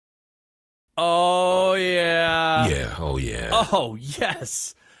Oh, yeah. Yeah. Oh, yeah. Oh,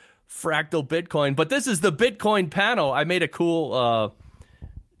 yes. Fractal Bitcoin. But this is the Bitcoin panel. I made a cool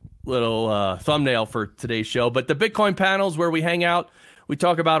little thumbnail for today's show. But the Bitcoin panels where we hang out, we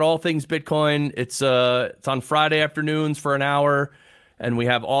talk about all things Bitcoin. It's on Friday afternoons for an hour. And we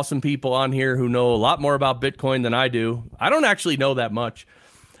have awesome people on here who know a lot more about Bitcoin than I do. I don't actually know that much.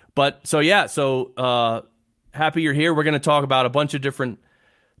 But so happy you're here. We're going to talk about a bunch of different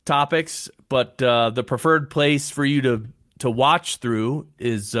topics, but the preferred place for you to watch through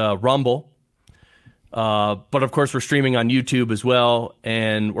is Rumble. But of course, we're streaming on YouTube as well.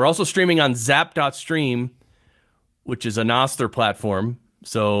 And we're also streaming on Zap.stream, which is a Nostr platform.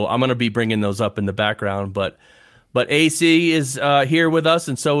 So I'm going to be bringing those up in the background. But AC is here with us,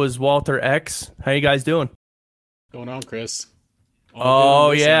 and so is Walter X. How you guys doing? Going on, Chris?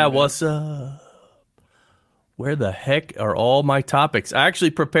 Oh, yeah. What's up? Where the heck are all my topics? I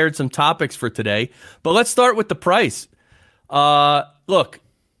actually prepared some topics for today, but let's start with the price. Look,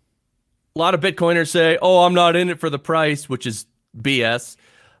 a lot of Bitcoiners say, oh, I'm not in it for the price, which is BS.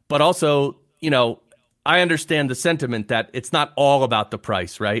 But also, I understand the sentiment that it's not all about the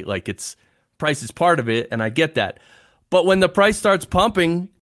price, right? Like price is part of it, and I get that. But when the price starts pumping,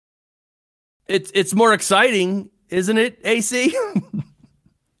 it's more exciting, isn't it, AC?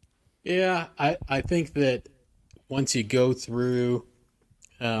 Yeah, I think that once you go through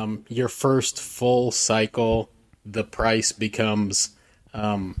your first full cycle, the price becomes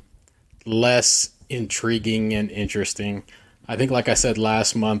less intriguing and interesting. I think, like I said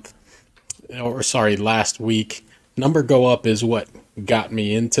last week, number go up is what got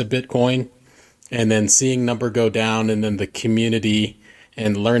me into Bitcoin. And then seeing number go down, and then the community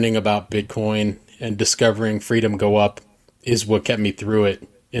and learning about Bitcoin and discovering freedom go up is what kept me through it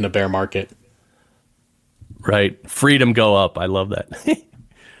in a bear market. Right. Freedom go up. I love that.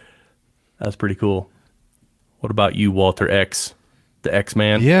 That's pretty cool. What about you, Walter X, the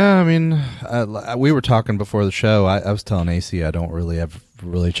X-Man? Yeah, I mean, we were talking before the show. I was telling AC I don't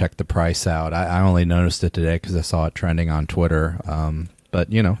really check the price out. I only noticed it today because I saw it trending on Twitter. But,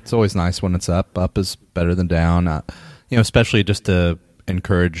 it's always nice when it's up. Up is better than down, especially just to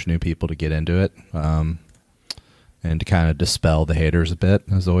encourage new people to get into it and to kind of dispel the haters a bit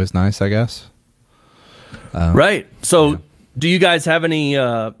is always nice, I guess. Right. So do you guys have any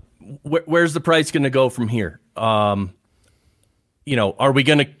where's the price going to go from here? Are we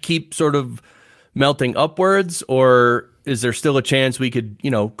going to keep sort of melting upwards, or is there still a chance we could,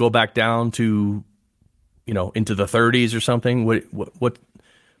 go back down to into the 30s or something? What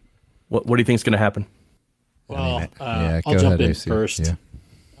do you think is going to happen? Well, I'll jump in first. Yeah.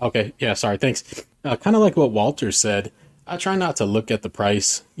 Okay. Yeah. Sorry. Thanks. Kind of like what Walter said. I try not to look at the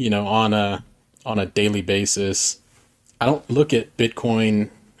price, on a daily basis. I don't look at Bitcoin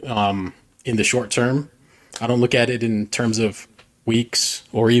in the short term. I don't look at it in terms of weeks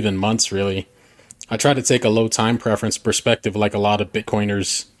or even months, really. I try to take a low time preference perspective, like a lot of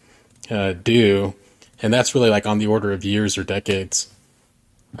Bitcoiners do. And that's really like on the order of years or decades.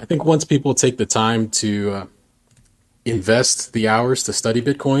 I think once people take the time to invest the hours to study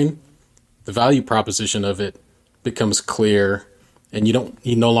Bitcoin, the value proposition of it becomes clear, and you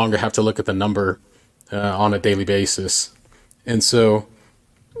no longer have to look at the number on a daily basis. And so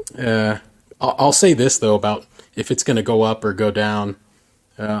I'll say this, though, about if it's going to go up or go down.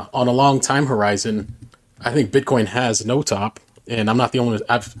 On a long time horizon, I think Bitcoin has no top. And I'm not the only one.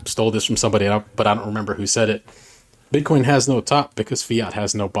 I've stole this from somebody, but I don't remember who said it. Bitcoin has no top because fiat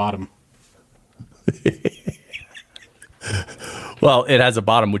has no bottom. Well, it has a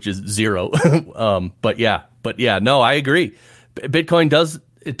bottom, which is zero. But no, I agree. Bitcoin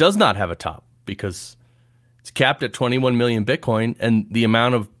does not have a top because it's capped at 21 million Bitcoin, and the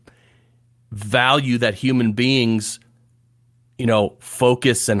amount of value that human beings,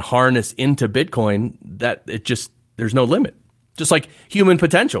 focus and harness into Bitcoin, that there's no limit. Just like human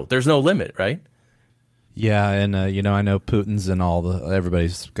potential, there's no limit, right? Yeah, and I know Putin's and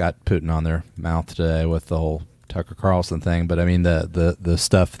everybody's got Putin on their mouth today with the whole Tucker Carlson thing. But I mean, the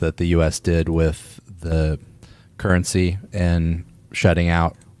stuff that the U.S. did with the currency and shutting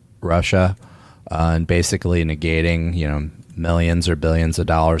out Russia and basically negating, millions or billions of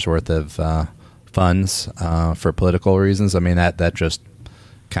dollars worth of funds for political reasons. I mean, that just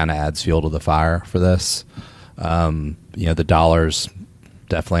kind of adds fuel to the fire for this. The dollar's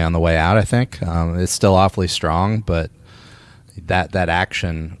definitely on the way out, I think. It's still awfully strong, but that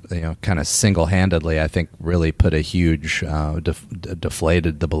action, kind of single-handedly, I think, really put a huge,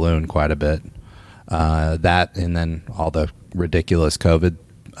 deflated the balloon quite a bit. That, and then all the ridiculous COVID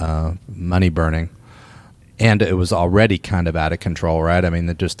money burning. and it was already kind of out of control, right? I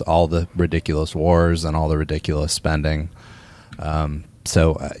mean, just all the ridiculous wars and all the ridiculous spending.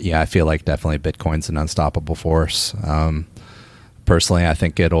 I feel like definitely Bitcoin's an unstoppable force. Personally, I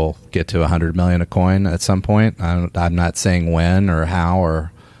think it'll get to 100 million a coin at some point. I'm not saying when or how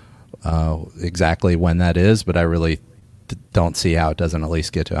or exactly when that is, but I really don't see how it doesn't at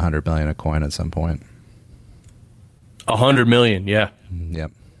least get to 100 million a coin at some point. 100 million, yeah.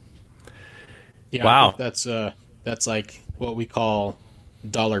 Yep. Yeah, wow. That's like what we call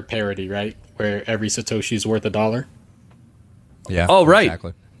dollar parity, right? Where every Satoshi is worth $1. Yeah. Oh, right.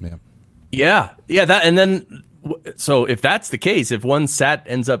 Exactly. Yeah. That, and then, so if that's the case, if one sat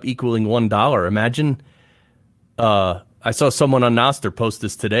ends up equaling $1, imagine. I saw someone on Nostr post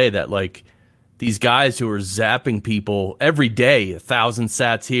this today that like these guys who are zapping people every day, 1,000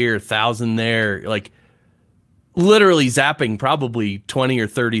 sats here, 1,000 there, like literally zapping probably 20 or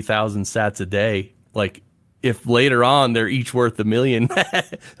 30,000 sats a day. Like if later on they're each worth $1 million,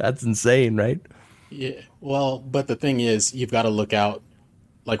 that's insane, right? Yeah. Well, but the thing is, you've got to look out.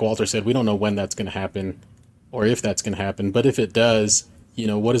 Like Walter said, we don't know when that's going to happen or if that's going to happen. But if it does,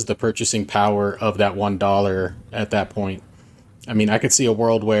 what is the purchasing power of that $1 at that point? I mean, I could see a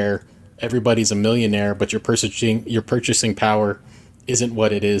world where everybody's a millionaire, but your purchasing power isn't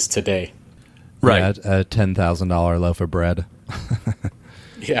what it is today. Right. Yeah, a $10,000 loaf of bread.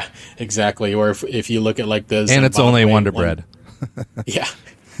 Yeah, exactly. Or if you look at like the Zimbabwe, and it's only Wonder Bread. Yeah.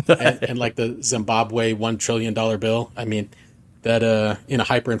 and like the Zimbabwe $1 trillion bill. I mean, that in a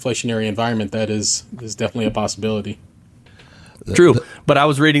hyperinflationary environment, that is definitely a possibility. True. But I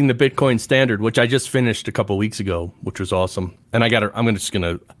was reading the Bitcoin Standard, which I just finished a couple of weeks ago, which was awesome. And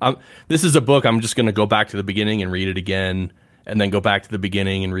this is a book I'm just going to go back to the beginning and read it again, and then go back to the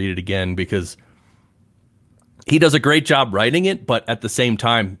beginning and read it again, because he does a great job writing it, but at the same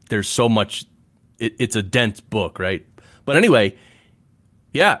time, there's so much, it's a dense book, right? But anyway,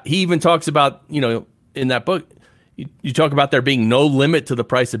 yeah, he even talks about, in that book, you talk about there being no limit to the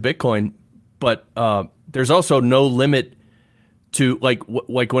price of Bitcoin, but there's also no limit to like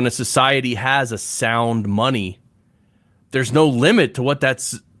when a society has a sound money, there's no limit to what that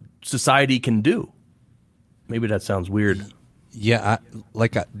society can do. Maybe that sounds weird. Yeah,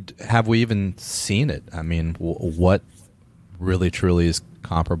 have we even seen it? I mean, what really truly is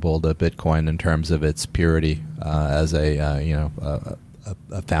comparable to Bitcoin in terms of its purity as a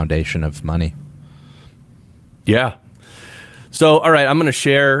foundation of money? Yeah. So, all right, I'm going to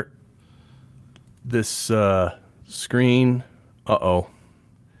share this screen.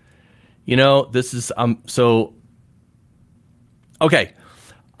 This is okay.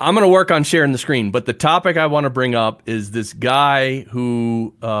 I'm going to work on sharing the screen, but the topic I want to bring up is this guy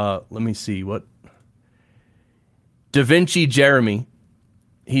who, let me see, Da Vinci Jeremy.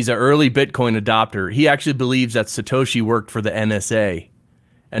 He's an early Bitcoin adopter. He actually believes that Satoshi worked for the NSA,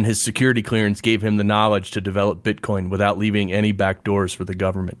 and his security clearance gave him the knowledge to develop Bitcoin without leaving any back doors for the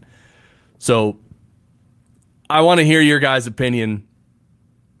government. So I want to hear your guys' opinion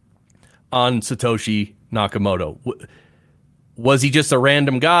on Satoshi Nakamoto. Was he just a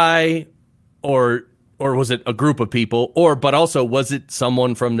random guy, or was it a group of people, but also was it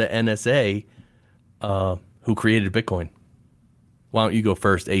someone from the NSA who created Bitcoin? Why don't you go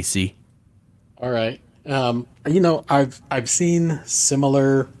first, AC? All right. I've seen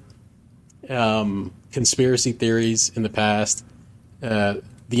similar conspiracy theories in the past. The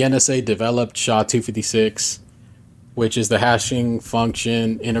NSA developed SHA-256, which is the hashing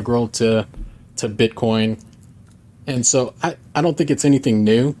function integral to Bitcoin. And so I don't think it's anything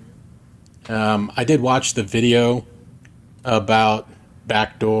new. I did watch the video about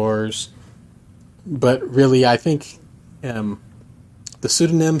backdoors, but really I think the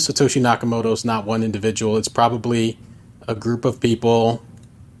pseudonym Satoshi Nakamoto is not one individual. It's probably a group of people,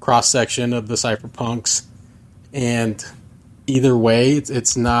 cross-section of the cypherpunks. And either way,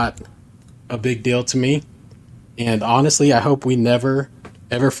 it's not a big deal to me. And honestly, I hope we never,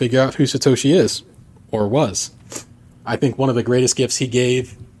 ever figure out who Satoshi is or was. I think one of the greatest gifts he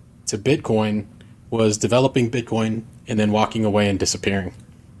gave to Bitcoin was developing Bitcoin and then walking away and disappearing.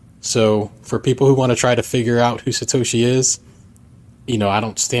 So for people who want to try to figure out who Satoshi is, I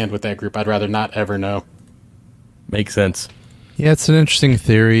don't stand with that group. I'd rather not ever know. Makes sense. Yeah, it's an interesting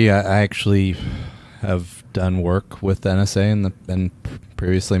theory. I actually have done work with the NSA in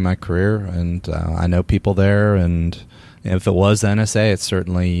previously in my career, and I know people there, and if it was the NSA, it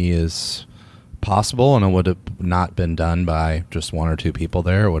certainly is possible, and it would have not been done by just one or two people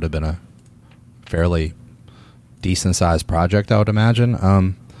there. It would have been a fairly decent-sized project, I would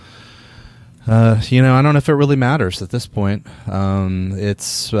imagine. I don't know if it really matters at this point.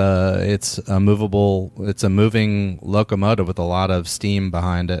 It's a moving locomotive with a lot of steam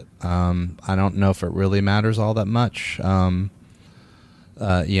behind it. I don't know if it really matters all that much.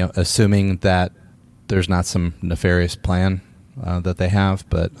 Assuming that there's not some nefarious plan that they have,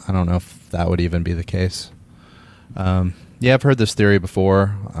 but I don't know if that would even be the case. I've heard this theory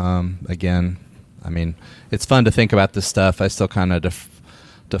before. Again, I mean, it's fun to think about this stuff. I still kind of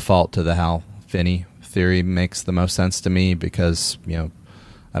default to the Hal Finney theory makes the most sense to me because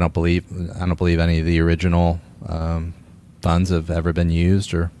I don't believe any of the original funds have ever been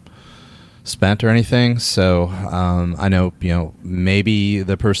used or spent or anything. So I know maybe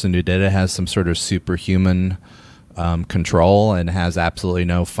the person who did it has some sort of superhuman control and has absolutely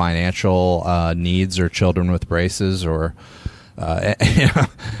no financial needs or children with braces or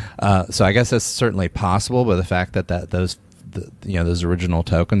so I guess that's certainly possible. But the fact that those original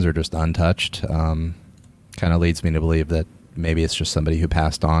tokens are just untouched kind of leads me to believe that maybe it's just somebody who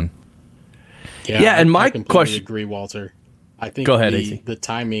passed on. Yeah, and my question. I agree, Walter. I think Go ahead, the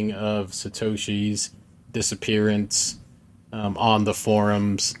timing of Satoshi's disappearance on the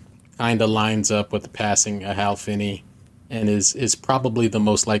forums kind of lines up with the passing of Hal Finney and is probably the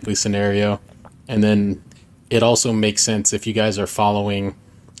most likely scenario. And then it also makes sense if you guys are following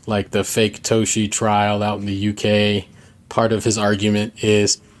like the fake Toshi trial out in the UK. Part of his argument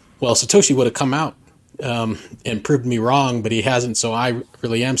is, well, Satoshi would have come out and proved me wrong, but he hasn't, so I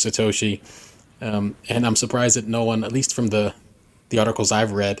really am Satoshi. And I'm surprised that no one, at least from the articles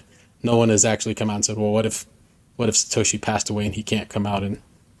I've read, no one has actually come out and said, well, what if Satoshi passed away and he can't come out and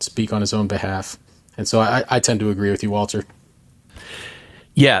speak on his own behalf? And so I tend to agree with you, Walter.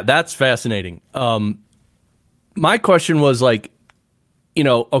 Yeah, that's fascinating. My question was like,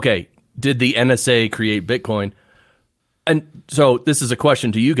 okay, did the NSA create Bitcoin? And so this is a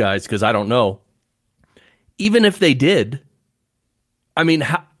question to you guys because I don't know. Even if they did, I mean,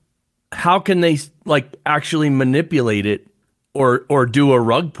 how can they like actually manipulate it or do a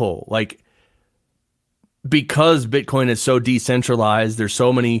rug pull? Like, because Bitcoin is so decentralized, there's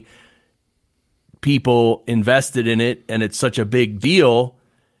so many people invested in it and it's such a big deal.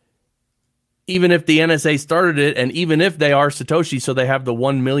 Even if the NSA started it and even if they are Satoshi, so they have the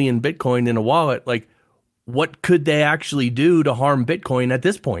 1 million Bitcoin in a wallet, like what could they actually do to harm Bitcoin at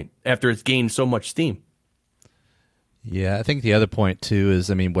this point after it's gained so much steam? Yeah, I think the other point too is,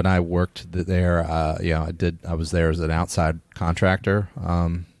 I mean, when I worked there, I was there as an outside contractor,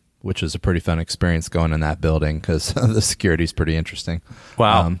 which is a pretty fun experience going in that building because the security is pretty interesting.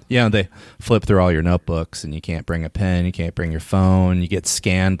 Wow. They flip through all your notebooks and you can't bring a pen, you can't bring your phone, you get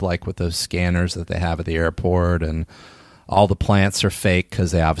scanned like with those scanners that they have at the airport, and all the plants are fake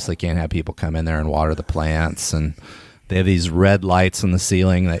because they obviously can't have people come in there and water the plants, and they have these red lights on the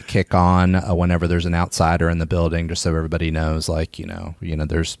ceiling that kick on whenever there's an outsider in the building, just so everybody knows, like,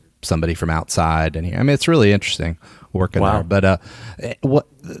 there's somebody from outside in here. I mean, it's really interesting working there. But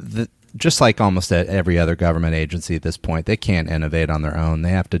just like almost at every other government agency at this point, they can't innovate on their own.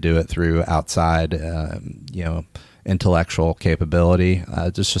 They have to do it through outside, intellectual capability.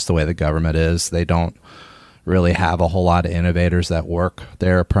 It's just the way the government is. They don't really have a whole lot of innovators that work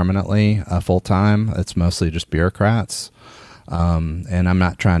there permanently full-time. It's mostly just bureaucrats. And I'm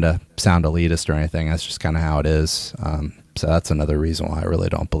not trying to sound elitist or anything. That's just kind of how it is. So that's another reason why I really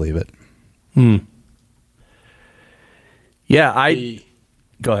don't believe it. Yeah,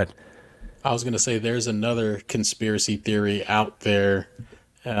 go ahead. I was going to say there's another conspiracy theory out there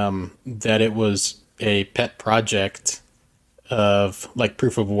that it was a pet project of like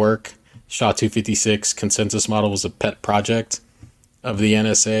proof of work. SHA-256 consensus model was a pet project of the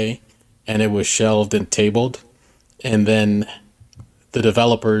NSA, and it was shelved and tabled. And then the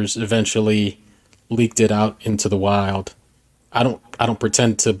developers eventually leaked it out into the wild. I don't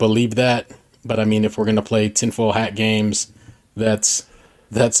pretend to believe that, but I mean, if we're going to play tinfoil hat games, that's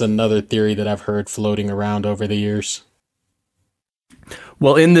another theory that I've heard floating around over the years.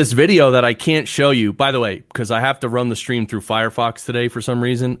 Well, in this video that I can't show you, by the way, because I have to run the stream through Firefox today for some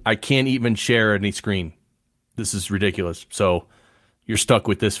reason, I can't even share any screen. This is ridiculous. So you're stuck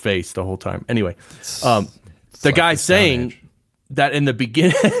with this face the whole time. Anyway, the guy's saying that in the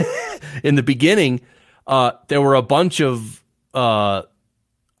beginning, there were a bunch of, I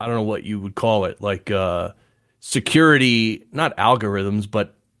don't know what you would call it, like security, not algorithms,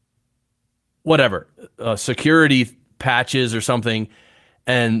 but whatever, security patches or something.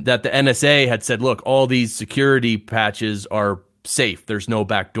 And that the NSA had said, look, all these security patches are safe. There's no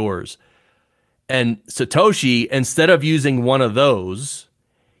backdoors. And Satoshi, instead of using one of those,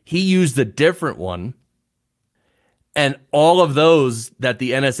 he used a different one. And all of those that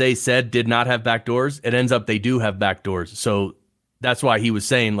the NSA said did not have backdoors, it ends up they do have backdoors. So that's why he was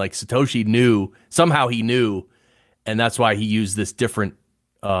saying, like, Satoshi knew, somehow he knew, and that's why he used this different,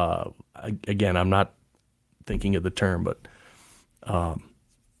 again, I'm not thinking of the term, but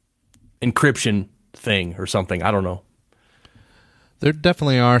encryption thing or something. I don't know. There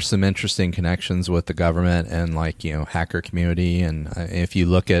definitely are some interesting connections with the government and, like, you know, hacker community. And if you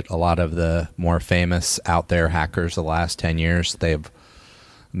look at a lot of the more famous out there hackers the last 10 years,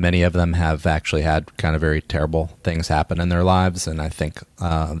 many of them have actually had kind of very terrible things happen in their lives. And I think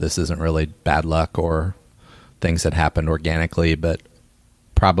this isn't really bad luck or things that happened organically, but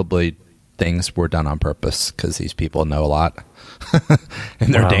probably things were done on purpose because these people know a lot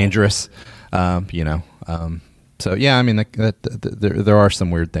and they're dangerous, you know. So, yeah, I mean, there are some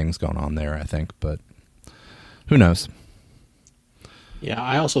weird things going on there, I think, but who knows? Yeah,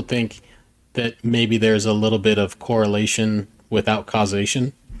 I also think that maybe there's a little bit of correlation without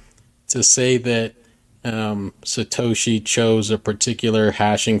causation. To say that Satoshi chose a particular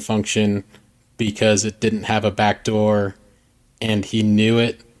hashing function because it didn't have a backdoor and he knew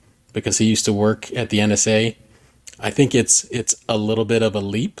it because he used to work at the NSA, I think it's a little bit of a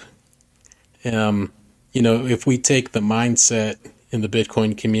leap. You know, if we take the mindset in the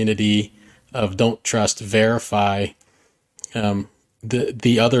Bitcoin community of don't trust, verify,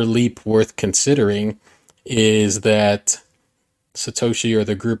 the other leap worth considering is that Satoshi, or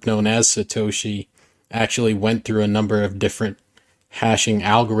the group known as Satoshi, actually went through a number of different hashing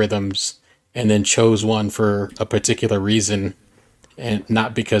algorithms and then chose one for a particular reason, and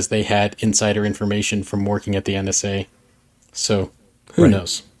not because they had insider information from working at the NSA. So who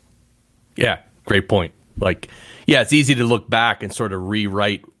knows? Yeah, great point. Like, yeah, it's easy to look back and sort of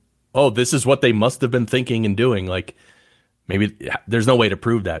rewrite, oh, this is what they must have been thinking and doing. Like, maybe there's no way to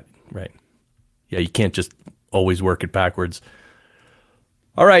prove that, right? Yeah, you can't just always work it backwards.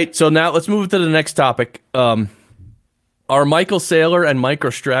 All right, so now let's move to the next topic. Are Michael Saylor and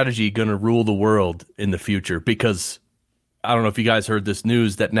MicroStrategy going to rule the world in the future? Because I don't know if you guys heard this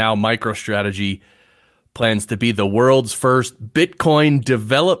news that now MicroStrategy plans to be the world's first Bitcoin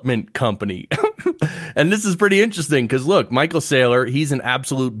development company. And this is pretty interesting because, look, Michael Saylor, he's an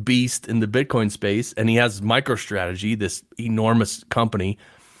absolute beast in the Bitcoin space, and he has MicroStrategy, this enormous company.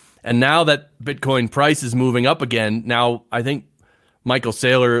 And now that Bitcoin price is moving up again, now I think Michael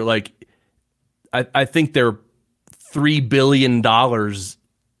Saylor, like, I think they're $3 billion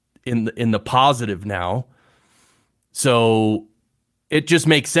in the positive now. So it just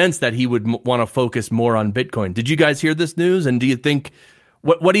makes sense that he would want to focus more on Bitcoin. Did you guys hear this news? And do you think,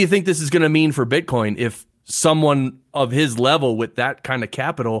 what do you think this is going to mean for Bitcoin if someone of his level with that kind of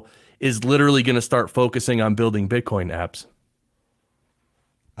capital is literally going to start focusing on building Bitcoin apps?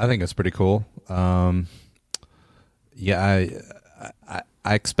 I think it's pretty cool. Yeah,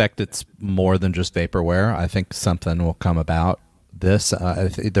 I expect it's more than just vaporware. I think something will come about this.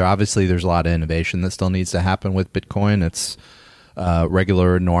 There's a lot of innovation that still needs to happen with Bitcoin. It's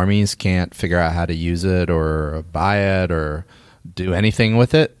regular normies can't figure out how to use it or buy it or do anything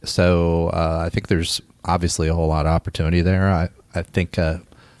with it. So I think there's obviously a whole lot of opportunity there. I think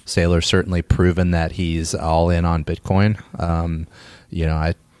Saylor's certainly proven that he's all in on Bitcoin. You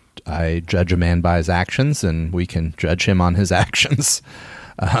know, I judge a man by his actions, and we can judge him on his actions.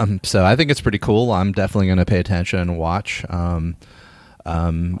 So I think it's pretty cool. I'm definitely going to pay attention and watch. And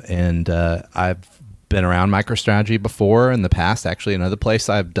I've been around MicroStrategy before in the past. Actually, another place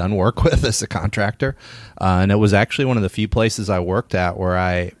I've done work with as a contractor, and it was actually one of the few places I worked at where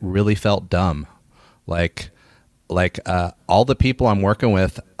I really felt dumb. Like all the people I'm working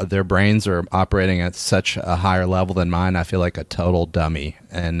with, their brains are operating at such a higher level than mine. I feel like a total dummy,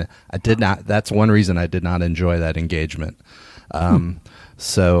 and I did not. That's one reason I did not enjoy that engagement.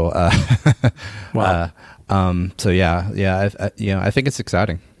 So, wow. So yeah. I think it's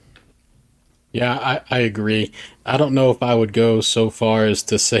exciting. Yeah, I agree. I don't know if I would go so far as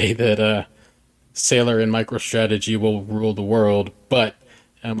to say that Saylor and MicroStrategy will rule the world, but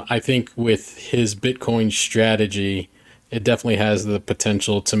I think with his Bitcoin strategy, it definitely has the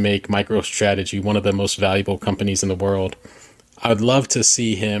potential to make MicroStrategy one of the most valuable companies in the world. I would love to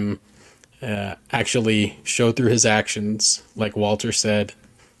see him actually show through his actions, like Walter said,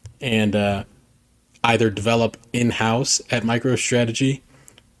 and either develop in-house at MicroStrategy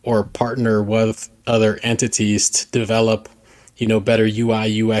or partner with other entities to develop, better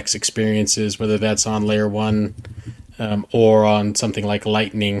UI, UX experiences, whether that's on layer 1 or on something like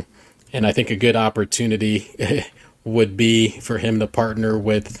Lightning. And I think a good opportunity would be for him to partner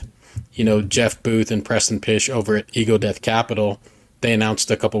with, Jeff Booth and Preston Pish over at Ego Death Capital. They announced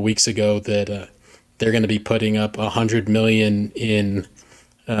a couple weeks ago that they're going to be putting up $100 million in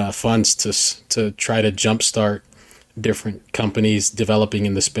funds to try to jumpstart different companies developing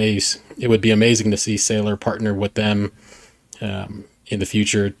in the space. It would be amazing to see Saylor partner with them in the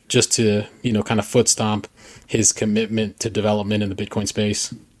future, just to, kind of foot stomp his commitment to development in the Bitcoin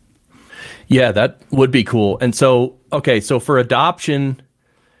space. Yeah, that would be cool. And so, okay, so for adoption,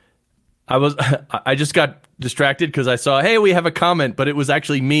 I just got distracted because I saw, hey, we have a comment, but it was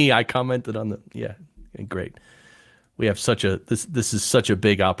actually me. I commented on great. We have this is such a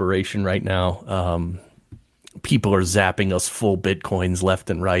big operation right now. People are zapping us full Bitcoins left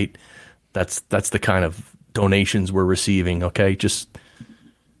and right. That's the kind of donations we're receiving. Okay. Just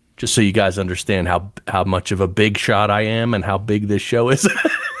so you guys understand how much of a big shot I am and how big this show is.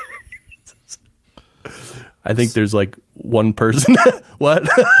 I think there's like one person. What?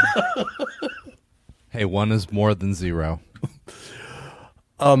 Hey, one is more than zero.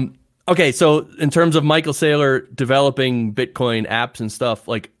 Okay, so in terms of Michael Saylor developing Bitcoin apps and stuff,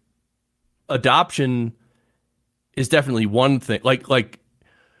 like adoption is definitely one thing. Like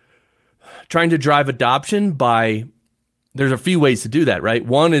trying to drive adoption by, there's a few ways to do that, right?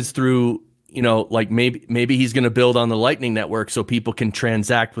 One is through, like maybe he's going to build on the Lightning Network so people can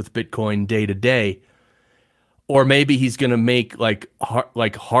transact with Bitcoin day to day. Or maybe he's going to make like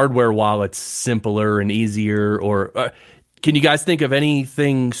hardware wallets simpler and easier. Or can you guys think of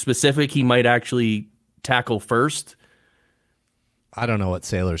anything specific he might actually tackle first? I don't know what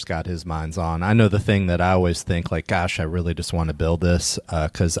Saylor's got his minds on. I know the thing that I always think, like, gosh, I really just want to build this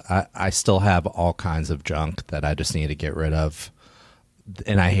because I still have all kinds of junk that I just need to get rid of.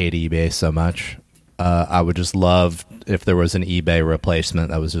 And I hate eBay so much. I would just love if there was an eBay replacement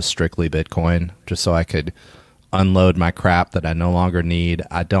that was just strictly Bitcoin, just so I could unload my crap that I no longer need.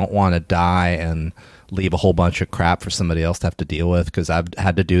 I don't want to die and leave a whole bunch of crap for somebody else to have to deal with, because I've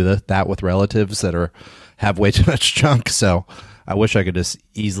had to do that with relatives that have way too much junk. So I wish I could just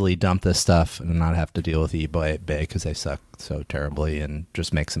easily dump this stuff and not have to deal with eBay because they suck so terribly, and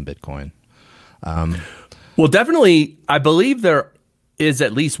just make some Bitcoin. Well, definitely, I believe there is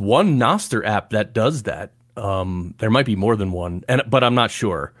at least one Nostr app that does that. There might be more than one, but I'm not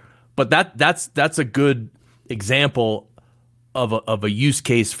sure. But that's a good example of a use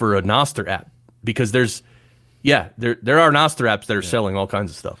case for a Nostr app, because there are Nostr apps that are selling all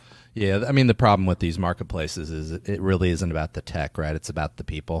kinds of stuff. Yeah, I mean, the problem with these marketplaces is it really isn't about the tech, right? It's about the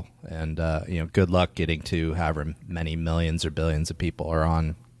people. And, good luck getting to however many millions or billions of people are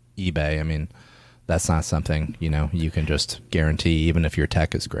on eBay. I mean, that's not something, you can just guarantee, even if your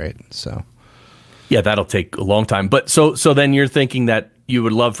tech is great. So, yeah, that'll take a long time. But so then you're thinking that you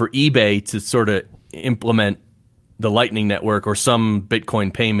would love for eBay to sort of implement the Lightning Network or some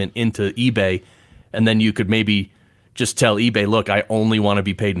Bitcoin payment into eBay, and then you could maybe just tell eBay, look, I only want to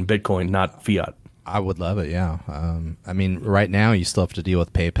be paid in Bitcoin, not fiat. I would love it, yeah. I mean, right now you still have to deal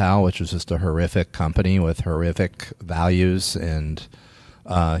with PayPal, which is just a horrific company with horrific values, and,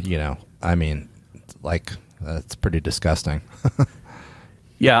 it's pretty disgusting.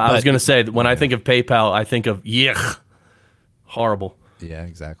 Yeah, I was going to say, when I think of PayPal, I think of, horrible. Yeah,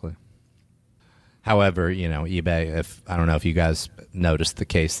 exactly. However, eBay, I don't know if you guys noticed the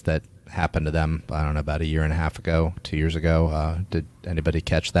case that happened to them, I don't know, about 1.5 years ago, 2 years ago. Did anybody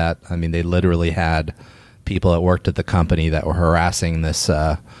catch that? I mean, they literally had people that worked at the company that were harassing this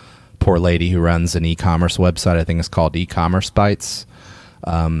poor lady who runs an e-commerce website. I think it's called E-Commerce Bytes.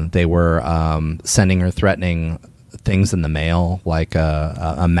 They were sending her threatening things in the mail, like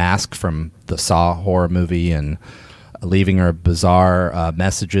a mask from the Saw horror movie, and leaving her bizarre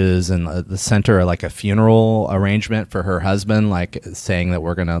messages, and the sent her like a funeral arrangement for her husband, like saying that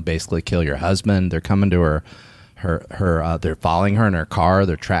we're going to basically kill your husband. They're coming to her they're following her in her car.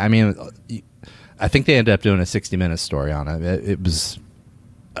 I mean, I think they ended up doing a 60-minute story on it. It was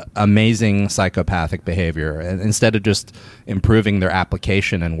amazing psychopathic behavior. And instead of just improving their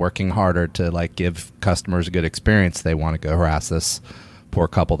application and working harder to like give customers a good experience, they want to go harass this poor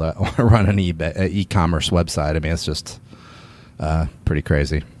couple that run an e-commerce website. I mean, it's just pretty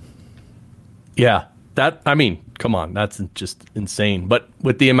crazy. Yeah, come on, that's just insane. But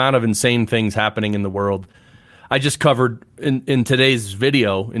with the amount of insane things happening in the world, I just covered in today's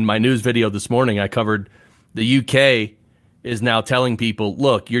video, in my news video this morning, I covered the UK is now telling people,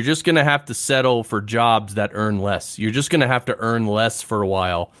 look, you're just going to have to settle for jobs that earn less. You're just going to have to earn less for a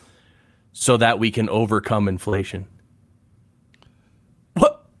while so that we can overcome inflation.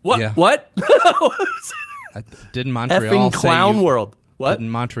 What? Yeah. What? Didn't Montreal effing clown world? What?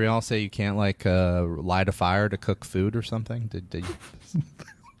 Didn't Montreal say you can't light a fire to cook food or something? Did you?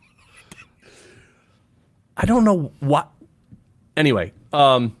 I don't know what. Anyway,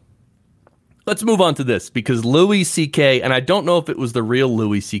 let's move on to this, because Louis C.K., and I don't know if it was the real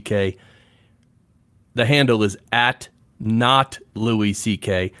Louis C.K., the handle is @not Louis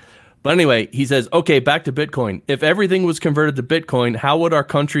C.K., but anyway, he says, okay, back to Bitcoin. If everything was converted to Bitcoin, how would our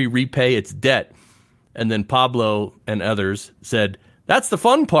country repay its debt? And then Pablo and others said, that's the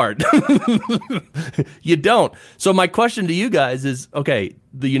fun part. You don't. So my question to you guys is, okay,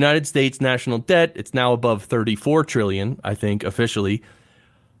 the United States national debt, it's now above 34 trillion, I think, officially.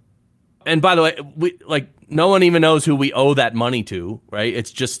 And by the way, no one even knows who we owe that money to, right?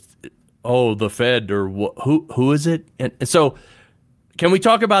 It's just, the Fed or who is it? And so can we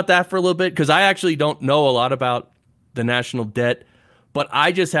talk about that for a little bit? Because I actually don't know a lot about the national debt, but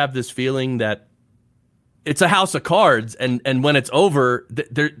I just have this feeling that it's a house of cards, and when it's over,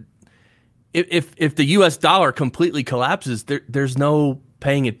 if the U.S. dollar completely collapses, there's no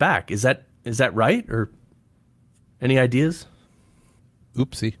paying it back. Is that right? Or any ideas?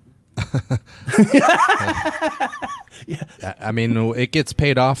 Oopsie. Yeah. I mean, it gets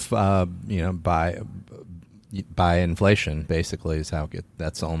paid off, by inflation. Basically, is how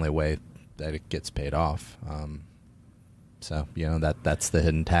that's the only way that it gets paid off. So, that's the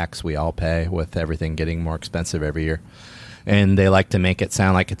hidden tax we all pay with everything getting more expensive every year. And they like to make it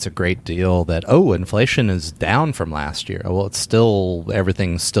sound like it's a great deal that, inflation is down from last year. Well,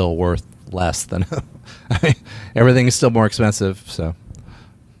 everything's still worth less than, everything is still more expensive. So,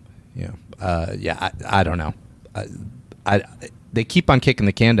 I don't know. They keep on kicking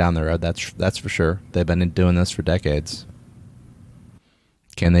the can down the road. That's for sure. They've been doing this for decades.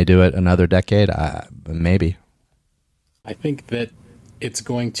 Can they do it another decade? Maybe. I think that it's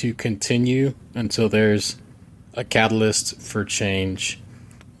going to continue until there's a catalyst for change.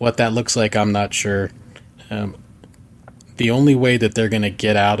 What that looks like, I'm not sure. The only way that they're going to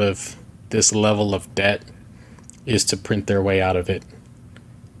get out of this level of debt is to print their way out of it.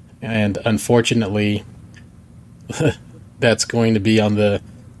 And unfortunately, that's going to be on the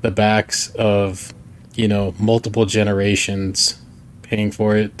backs of, multiple generations paying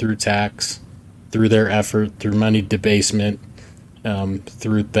for it through tax, through their effort, through money debasement,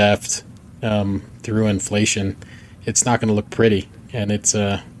 through theft, through inflation. It's not going to look pretty. And it's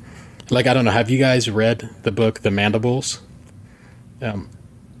I don't know, have you guys read the book The Mandibles? No.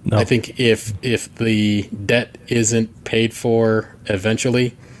 I think if the debt isn't paid for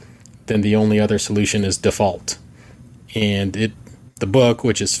eventually, then the only other solution is default. And the book,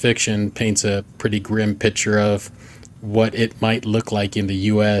 which is fiction, paints a pretty grim picture of what it might look like in the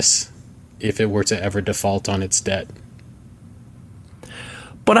U.S. if it were to ever default on its debt.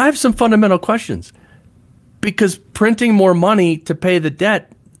 But I have some fundamental questions, because printing more money to pay the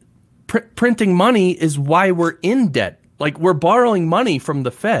debt, printing money is why we're in debt. Like, we're borrowing money from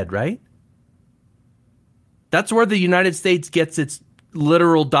the Fed, right? That's where the United States gets its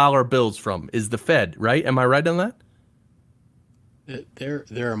literal dollar bills from, is the Fed, right? Am I right on that?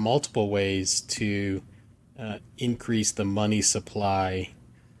 There are multiple ways to increase the money supply.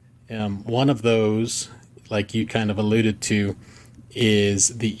 One of those, like you kind of alluded to,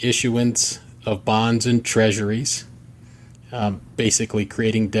 is the issuance of bonds and treasuries, basically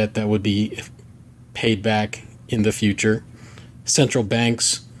creating debt that would be paid back in the future. Central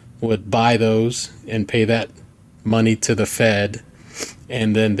banks would buy those and pay that money to the Fed,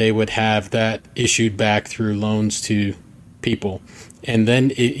 and then they would have that issued back through loans to people. And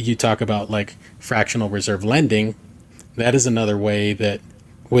then you talk about like fractional reserve lending. That is another way that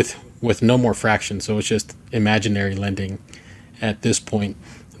with no more fractions, so it's just imaginary lending at this point.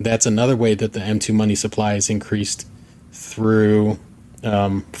 That's another way that the M2 money supply is increased through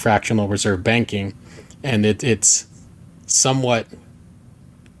fractional reserve banking, and it's somewhat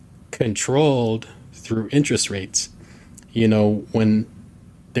controlled through interest rates. When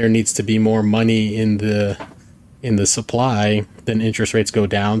there needs to be more money in the supply, then interest rates go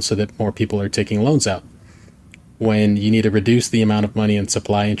down so that more people are taking loans out. When you need to reduce the amount of money in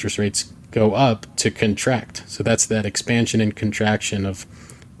supply, interest rates go up to contract. So that's that expansion and contraction of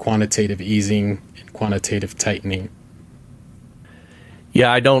quantitative easing and quantitative tightening.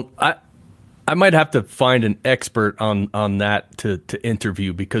 Yeah, I might have to find an expert on that to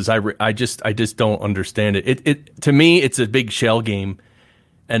interview, because I just don't understand it. It to me, it's a big shell game,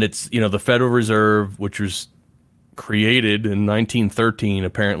 and it's, the Federal Reserve, which was created in 1913,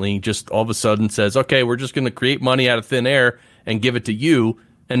 apparently, just all of a sudden says, okay, we're just going to create money out of thin air and give it to you,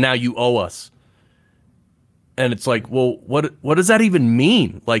 and now you owe us. And it's like, well, what does that even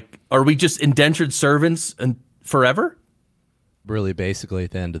mean? Like, are we just indentured servants and forever? Really, basically,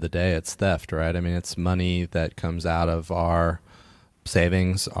 at the end of the day, it's theft, right? I mean, it's money that comes out of our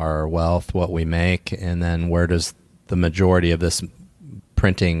savings, our wealth, what we make, and then where does the majority of this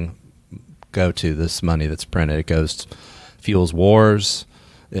printing go to, this money that's printed. It fuels wars.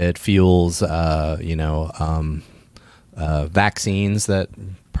 It fuels, vaccines that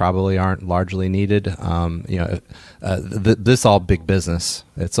probably aren't largely needed. This all big business.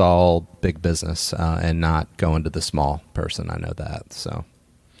 It's all big business and not going to the small person. I know that. So,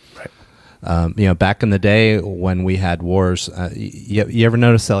 right. Back in the day when we had wars, you ever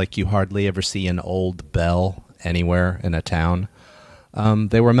notice that like you hardly ever see an old bell anywhere in a town?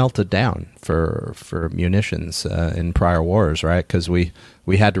 They were melted down for munitions in prior wars, right? Because we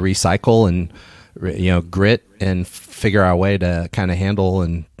had to recycle and grit and figure our way to kind of handle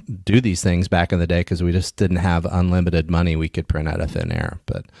and do these things back in the day, because we just didn't have unlimited money we could print out of thin air.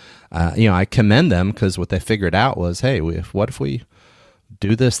 But I commend them, because what they figured out was, hey, what if we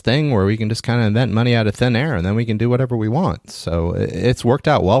do this thing where we can just kind of invent money out of thin air, and then we can do whatever we want. So it's worked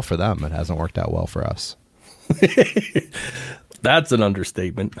out well for them. It hasn't worked out well for us. That's an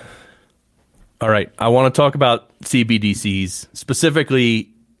understatement. All right. I want to talk about CBDCs, specifically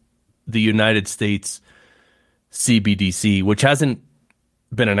the United States CBDC, which hasn't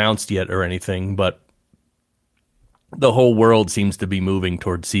been announced yet or anything, but the whole world seems to be moving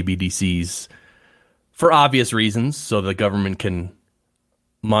towards CBDCs for obvious reasons, so the government can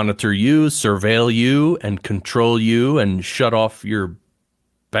monitor you, surveil you, and control you and shut off your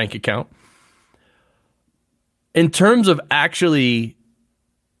bank account. In terms of actually,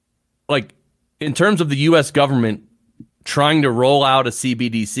 in terms of the U.S. government trying to roll out a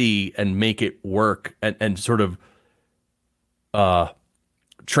CBDC and make it work and sort of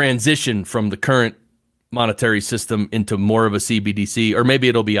transition from the current monetary system into more of a CBDC, or maybe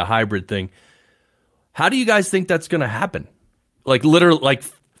it'll be a hybrid thing. How do you guys think that's going to happen? Literally,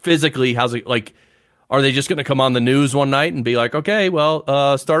 physically, how's it, are they just going to come on the news one night and be like, okay,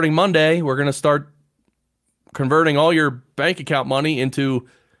 well, starting Monday, we're going to start converting all your bank account money into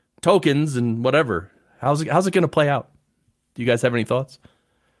tokens and whatever? How's it going to play out? Do you guys have any thoughts?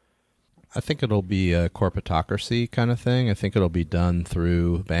 I think it'll be a corporatocracy kind of thing. I think it'll be done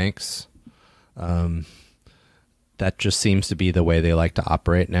through banks. That just seems to be the way they like to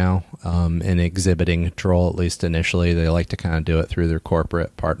operate now. In exhibiting control, at least initially, they like to kind of do it through their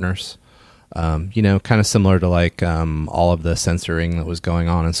corporate partners. Kind of similar to all of the censoring that was going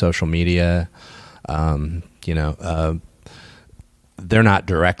on in social media. They're not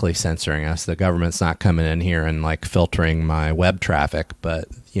directly censoring us. The government's not coming in here and filtering my web traffic, but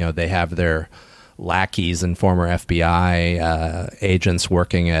they have their lackeys and former FBI agents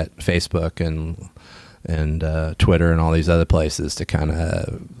working at Facebook and Twitter and all these other places to kind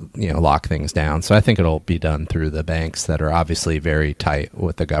of lock things down. So I think it'll be done through the banks that are obviously very tight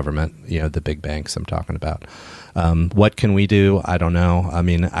with the government. The big banks I'm talking about. What can we do? I don't know. I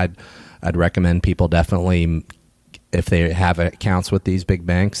mean, I'd recommend people definitely, if they have accounts with these big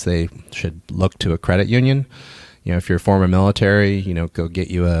banks, they should look to a credit union. If you're former military, go get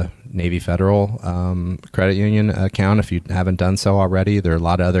you a Navy Federal credit union account if you haven't done so already. There are a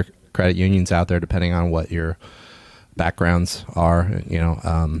lot of other credit unions out there, depending on what your backgrounds are.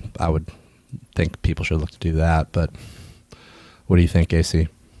 I would think people should look to do that. But what do you think, AC?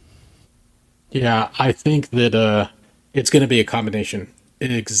 Yeah, I think that it's going to be a combination.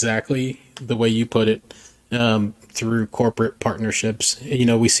 Exactly the way you put it, through corporate partnerships.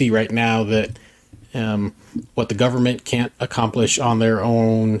 We see right now that what the government can't accomplish on their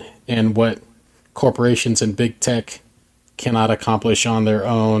own and what corporations and big tech cannot accomplish on their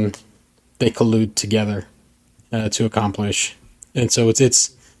own, they collude together to accomplish. And so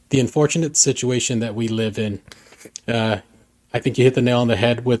it's the unfortunate situation that we live in. I think you hit the nail on the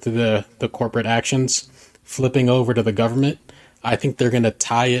head with the corporate actions flipping over to the government. I think they're going to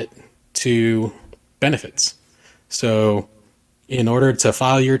tie it to benefits. So in order to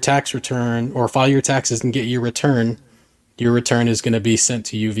file your tax return or file your taxes and get your return is going to be sent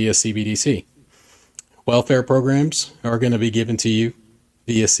to you via CBDC. Welfare programs are going to be given to you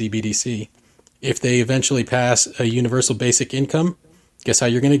via CBDC. If they eventually pass a universal basic income, guess how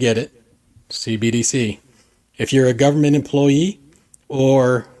you're going to get it? CBDC. If you're a government employee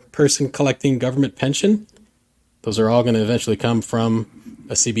or person collecting government pension, those are all going to eventually come from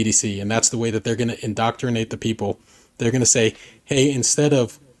a CBDC. And that's the way that they're going to indoctrinate the people. They're going to say, hey, instead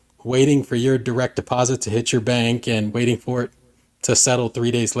of waiting for your direct deposit to hit your bank and waiting for it to settle 3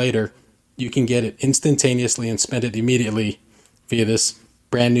 days later, you can get it instantaneously and spend it immediately via this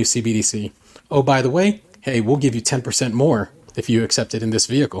brand new CBDC. Oh, by the way, hey, we'll give you 10% more if you accept it in this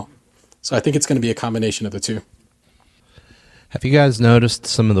vehicle. So I think it's going to be a combination of the two. Have you guys noticed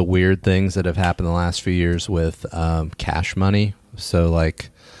some of the weird things that have happened the last few years with cash money? So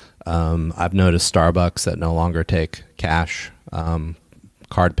I've noticed Starbucks that no longer take cash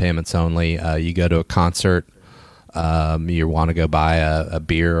card payments only. You go to a concert, you want to go buy a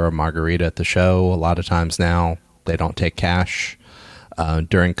beer or a margarita at the show. A lot of times now they don't take cash.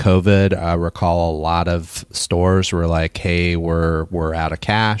 During COVID, I recall a lot of stores were like, "Hey, we're out of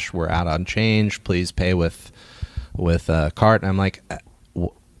cash. We're out on change. Please pay with a card." And I'm like,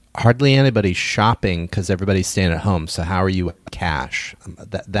 hardly anybody's shopping because everybody's staying at home. So how are you at cash?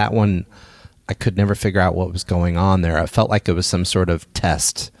 That one, I could never figure out what was going on there. I felt like it was some sort of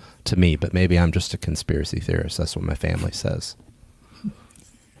test to me, but maybe I'm just a conspiracy theorist. That's what my family says.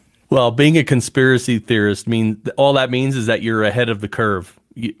 Well, being a conspiracy theorist all that means is that you're ahead of the curve.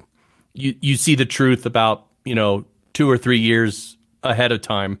 You see the truth about 2 or 3 years ahead of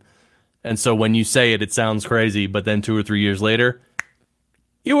time, and so when you say it, it sounds crazy. But then 2 or 3 years later,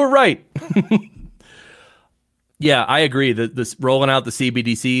 you were right. Yeah, I agree. This rolling out the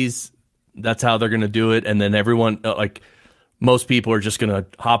CBDCs, that's how they're going to do it, and then everyone, most people, are just going to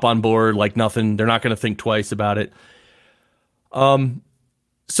hop on board like nothing. They're not going to think twice about it.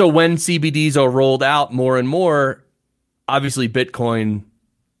 So when CBDs are rolled out more and more, obviously Bitcoin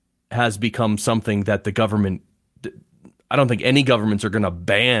has become something that the government, I don't think any governments are going to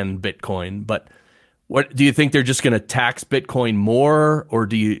ban Bitcoin, but what do you think? They're just going to tax Bitcoin more, or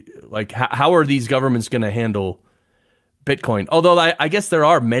do you how are these governments going to handle Bitcoin? Although I guess there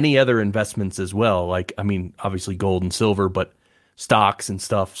are many other investments as well. Obviously gold and silver, but stocks and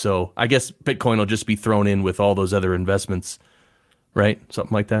stuff. So I guess Bitcoin will just be thrown in with all those other investments. Right?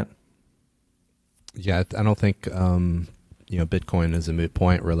 Something like that. Yeah, I don't think Bitcoin is a moot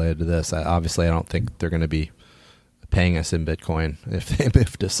point related to this. I don't think they're going to be paying us in Bitcoin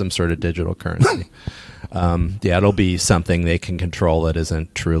if it's some sort of digital currency. It'll be something they can control that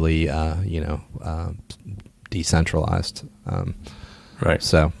isn't truly decentralized. Right.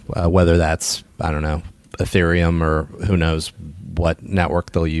 So whether that's, I don't know, Ethereum or who knows what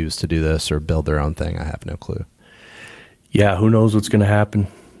network they'll use to do this or build their own thing, I have no clue. Yeah, who knows what's going to happen?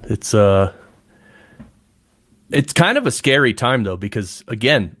 It's kind of a scary time though, because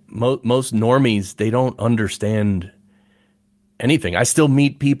again, most normies, they don't understand anything. I still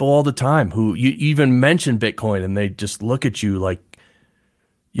meet people all the time who you even mention Bitcoin and they just look at you like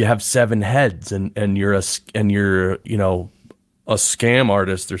you have 7 heads and you're a scam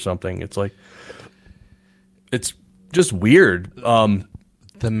artist or something. It's like, it's just weird.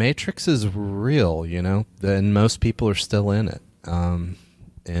 The Matrix is real, and most people are still in it.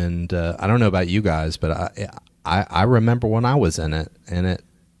 And I don't know about you guys, but I remember when I was in it, and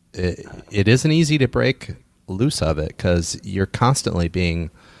it isn't easy to break loose of it because you're constantly being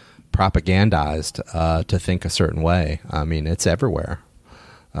propagandized to think a certain way. It's everywhere.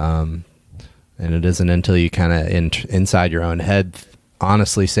 And it isn't until you kind of inside your own head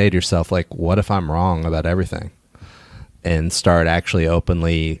honestly say to yourself, like, what if I'm wrong about everything? And start actually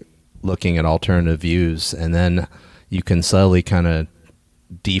openly looking at alternative views, and then you can slowly kind of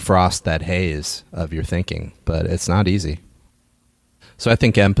defrost that haze of your thinking, but it's not easy. So I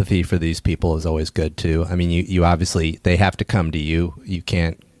think empathy for these people is always good too. You obviously, they have to come to you. You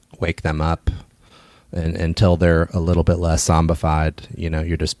can't wake them up, and until they're a little bit less zombified,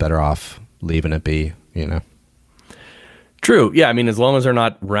 you're just better off leaving it be, True. Yeah. As long as they're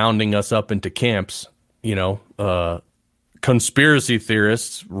not rounding us up into camps, conspiracy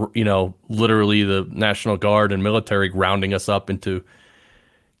theorists, literally the National Guard and military rounding us up into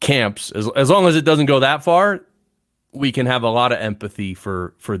camps. As long as it doesn't go that far, we can have a lot of empathy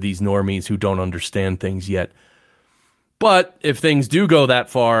for these normies who don't understand things yet. But if things do go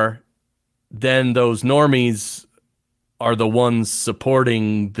that far, then those normies are the ones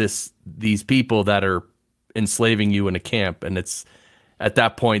supporting these people that are enslaving you in a camp. And it's at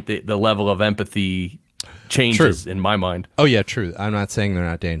that point, the level of empathy changes. True. In my mind. Oh yeah, true. I'm not saying they're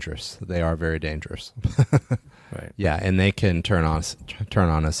not dangerous. They are very dangerous. Right. Yeah, and they can turn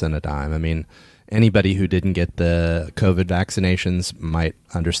on us in a dime. Anybody who didn't get the COVID vaccinations might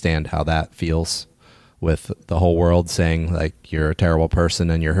understand how that feels, with the whole world saying like you're a terrible person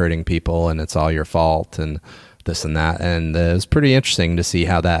and you're hurting people and it's all your fault and this and that. And it was pretty interesting to see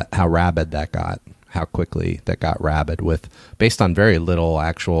how rabid that got, how quickly that got rabid based on very little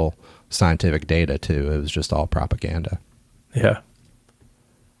actual scientific data too. It was just all propaganda. Yeah.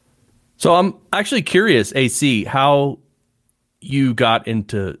 So I'm actually curious, AC, how you got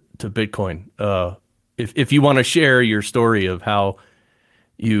into Bitcoin. If you want to share your story of how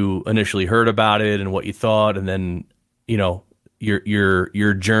you initially heard about it and what you thought, and then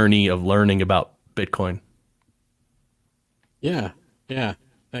your journey of learning about Bitcoin. Yeah.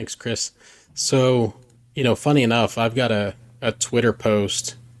 Thanks, Chris. So funny enough, I've got a Twitter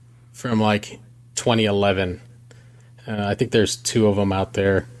post from like 2011, I think there's 2 of them out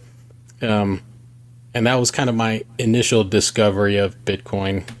there. And that was kind of my initial discovery of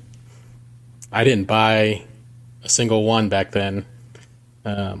Bitcoin. I didn't buy a single one back then.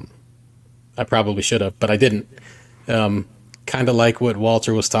 I probably should have, but I didn't. Kind of like what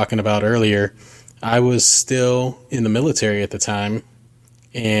Walter was talking about earlier. I was still in the military at the time,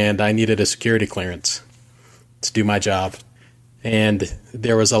 and I needed a security clearance to do my job. And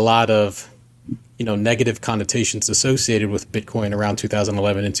there was a lot of, negative connotations associated with Bitcoin around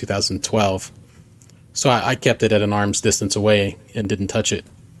 2011 and 2012. So I kept it at an arm's distance away and didn't touch it.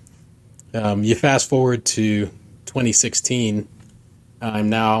 You fast forward to 2016, I'm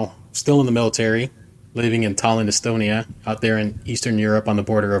now still in the military, living in Tallinn, Estonia, out there in Eastern Europe on the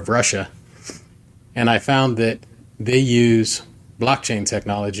border of Russia. And I found that they use blockchain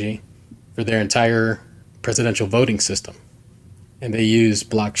technology for their entire presidential voting system. And they use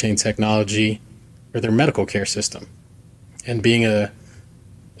blockchain technology for their medical care system. And being a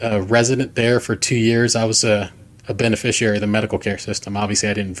resident there for 2 years, I was a beneficiary of the medical care system. Obviously,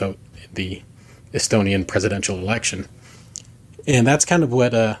 I didn't vote in the Estonian presidential election. And that's kind of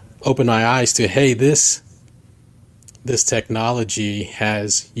what opened my eyes to, hey, this technology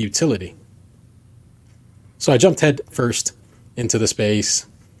has utility. So I jumped head first into the space,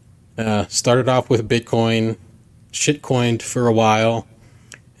 started off with Bitcoin, shitcoined for a while.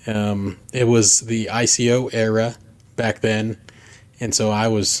 It was the ICO era back then, and so I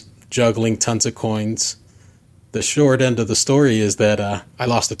was juggling tons of coins. The short end of the story is that I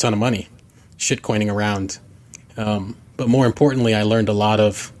lost a ton of money shitcoining around. But more importantly, I learned a lot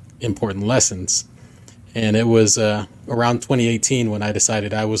of important lessons. And it was around 2018 when I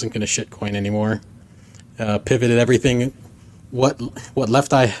decided I wasn't going to shitcoin anymore. Pivoted everything, what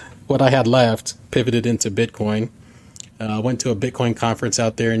I had left, pivoted into Bitcoin. Went to a Bitcoin conference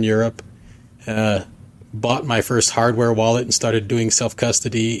out there in Europe. Bought my first hardware wallet and started doing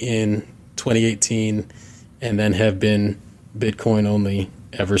self-custody in 2018, and then have been Bitcoin only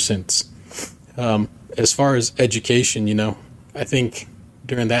ever since. As far as education, I think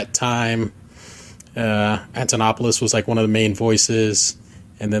during that time, Antonopoulos was like one of the main voices.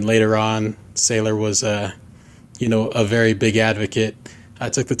 And then later on, Saylor was, a very big advocate. I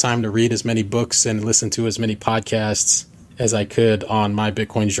took the time to read as many books and listen to as many podcasts as I could on my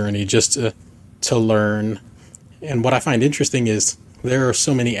Bitcoin journey just to learn. And what I find interesting is there are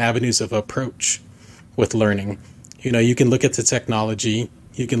so many avenues of approach with learning. You can look at the technology.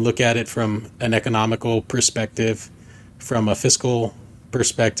 You can look at it from an economical perspective, from a fiscal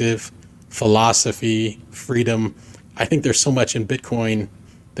perspective, philosophy, freedom. I think there's so much in Bitcoin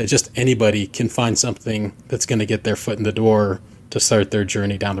that just anybody can find something that's going to get their foot in the door to start their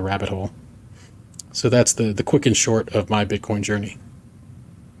journey down the rabbit hole. So that's the quick and short of my Bitcoin journey.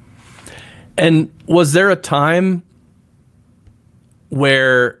 And was there a time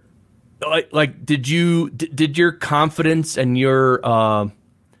where, did your confidence and your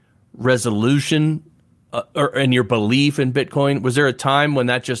resolution and your belief in Bitcoin, was there a time when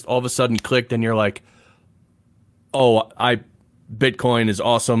that just all of a sudden clicked and you're like, oh, Bitcoin is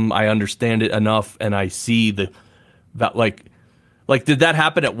awesome, I understand it enough, and I see that did that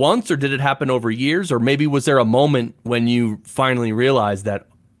happen at once, or did it happen over years? Or maybe was there a moment when you finally realized that,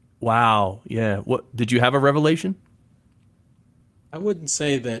 wow, yeah, what, did you have a revelation? I wouldn't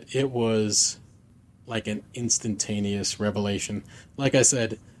say that it was like an instantaneous revelation. Like I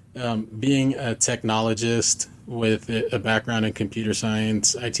said, being a technologist with a background in computer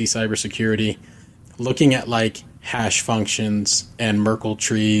science, IT cybersecurity, looking at like hash functions and Merkle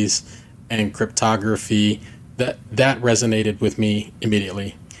trees and cryptography, that resonated with me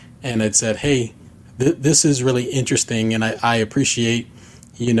immediately. And it said, hey, this is really interesting, and I appreciate,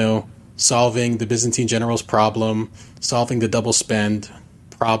 solving the Byzantine generals problem, solving the double spend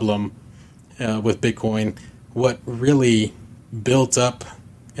problem with Bitcoin. What really built up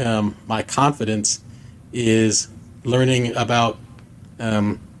my confidence is learning about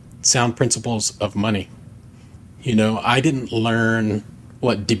sound principles of money. I didn't learn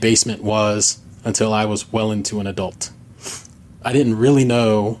what debasement was until I was well into an adult. I didn't really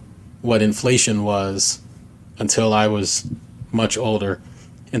know what inflation was until I was much older.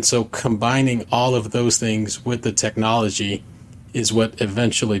 And so combining all of those things with the technology is what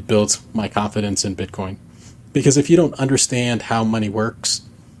eventually built my confidence in Bitcoin. Because if you don't understand how money works,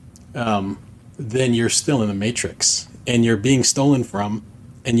 then you're still in the matrix and you're being stolen from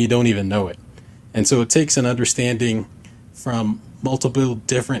and you don't even know it. And so it takes an understanding from multiple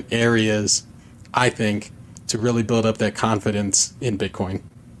different areas, I think, to really build up that confidence in Bitcoin.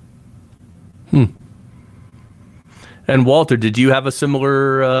 And Walter, did you have a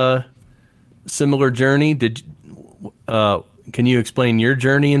similar journey? Can you explain your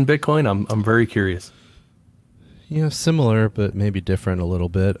journey in Bitcoin? I'm very curious. Similar, but maybe different a little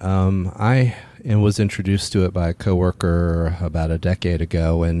bit. I was introduced to it by a coworker about a decade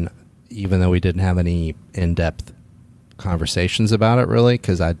ago, and even though we didn't have any in-depth conversations about it really,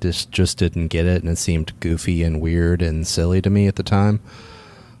 because I just didn't get it, and it seemed goofy and weird and silly to me at the time.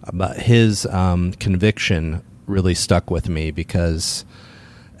 But his conviction really stuck with me, because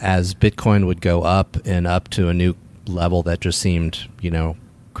as Bitcoin would go up and up to a new level that just seemed,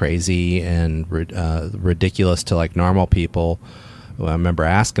 crazy and ridiculous to like normal people. Well, I remember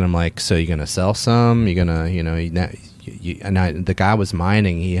asking him like, so you're going to sell some? You're going to, the guy was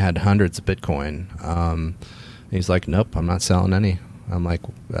mining. He had hundreds of Bitcoin. He's like, nope, I'm not selling any. I'm like,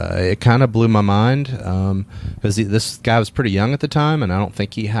 it kind of blew my mind, because this guy was pretty young at the time, and I don't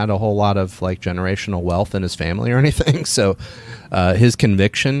think he had a whole lot of like generational wealth in his family or anything. So his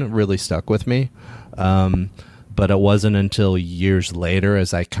conviction really stuck with me. But it wasn't until years later,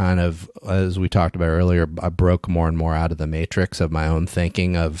 as we talked about earlier, I broke more and more out of the matrix of my own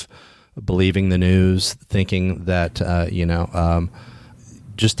thinking, of believing the news, thinking that,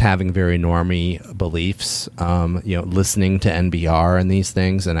 just having very normie beliefs, listening to NPR and these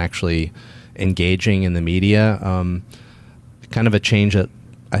things, and actually engaging in the media. Kind of a change that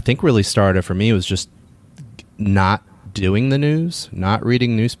I think really started for me was just not doing the news, not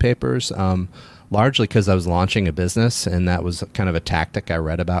reading newspapers, largely because I was launching a business, and that was kind of a tactic I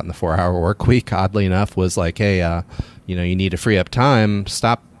read about in the 4-Hour Workweek, oddly enough, was like, hey, you need to free up time,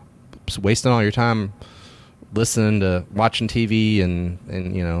 stop wasting all your time listening to watching TV and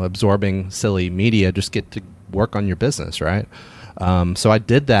absorbing silly media, just get to work on your business, right? So I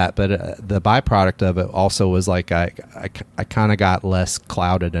did that, but the byproduct of it also was like I kind of got less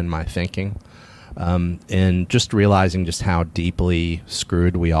clouded in my thinking. And just realizing just how deeply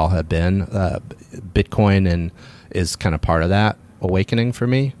screwed we all have been. Bitcoin is kind of part of that awakening for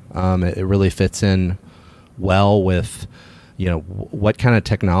me. It really fits in well with, what kind of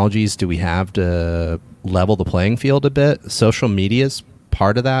technologies do we have to level the playing field a bit. Social media is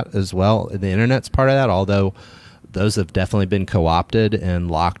part of that as well. The internet's part of that, although those have definitely been co-opted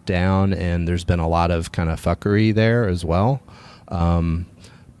and locked down, and there's been a lot of kind of fuckery there as well.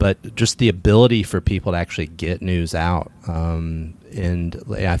 But just the ability for people to actually get news out. And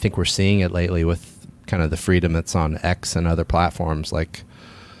I think we're seeing it lately with kind of the freedom that's on X and other platforms. Like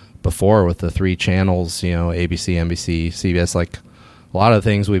before with the 3 channels, ABC, NBC, CBS, like a lot of the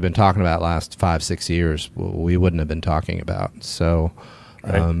things we've been talking about last 5-6 years, we wouldn't have been talking about. So,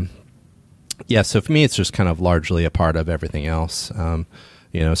 right. So for me, it's just kind of largely a part of everything else.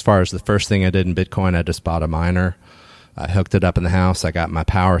 As far as the first thing I did in Bitcoin, I just bought a miner. I hooked it up in the house. I got my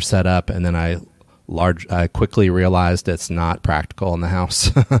power set up, and then I quickly realized it's not practical in the house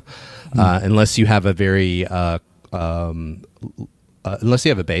unless you have a very unless you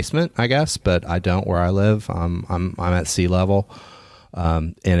have a basement, I guess. But I don't where I live. I'm at sea level,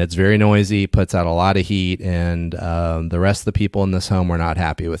 and it's very noisy. Puts out a lot of heat, and the rest of the people in this home were not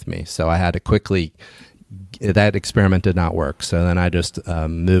happy with me. So I had to quickly. That experiment did not work, so then I just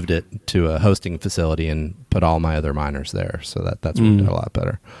moved it to a hosting facility and put all my other miners there. So that's worked out a lot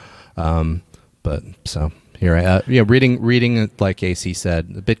better. But so here, reading like AC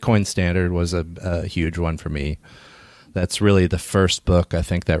said, the Bitcoin Standard was a huge one for me. That's really the first book I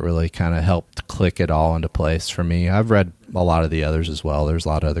think that really kind of helped click it all into place for me. I've read a lot of the others as well. There's a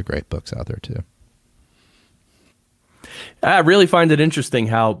lot of other great books out there too. I really find it interesting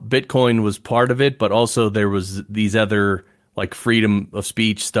how Bitcoin was part of it, but also there was these other like freedom of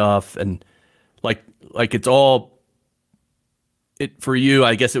speech stuff, and like it's all for you.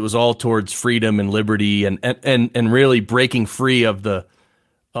 I guess it was all towards freedom and liberty, and really breaking free of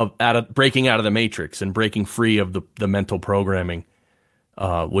breaking out of the matrix and breaking free of the mental programming,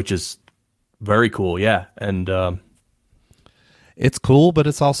 which is very cool. Yeah, and. It's cool, but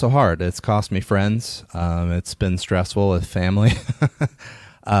it's also hard. It's cost me friends. It's been stressful with family.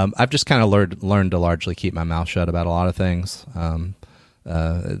 I've just kind of learned to largely keep my mouth shut about a lot of things.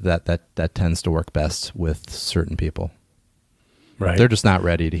 That tends to work best with certain people. Right. They're just not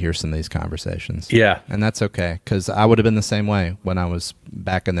ready to hear some of these conversations. Yeah. And that's okay, because I would have been the same way when I was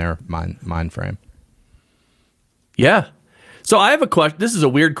back in their mind frame. Yeah. So I have a question. This is a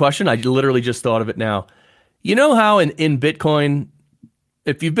weird question. I literally just thought of it now. You know how in Bitcoin,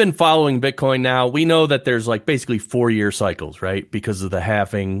 if you've been following Bitcoin now, we know that there's like basically 4-year cycles, right? Because of the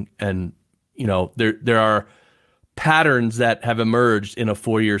halving, and there are patterns that have emerged in a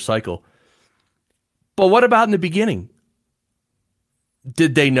 4-year cycle. But what about in the beginning?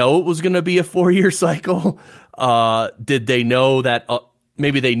 Did they know it was going to be a 4-year cycle? Did they know that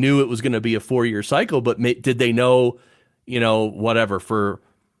maybe they knew it was going to be a 4-year cycle, but did they know, whatever, for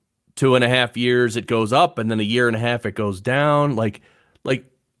 2.5 years it goes up and then a year and a half it goes down? Like,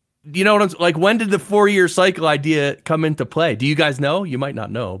 you know what I'm like? When did the 4-year cycle idea come into play? Do you guys know? You might not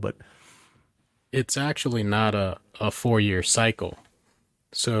know, but it's actually not a 4-year cycle.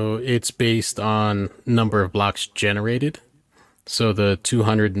 So it's based on number of blocks generated. So the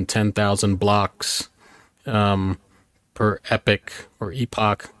 210,000 blocks per epoch or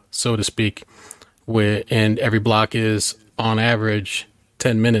epoch, so to speak, and every block is on average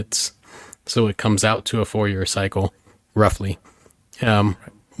 10 minutes. So it comes out to a 4-year cycle, roughly.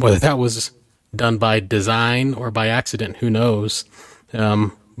 Whether that was done by design or by accident, who knows?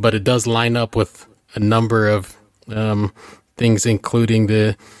 But it does line up with a number of things, including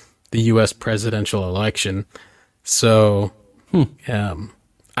the U.S. presidential election. So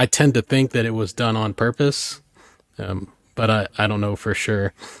I tend to think that it was done on purpose, but I don't know for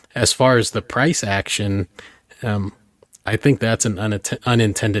sure. As far as the price action, I think that's an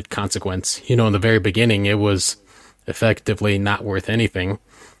unintended consequence. In the very beginning, it was effectively not worth anything.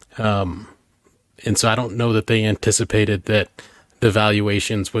 And so I don't know that they anticipated that the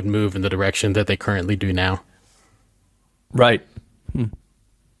valuations would move in the direction that they currently do now. Right.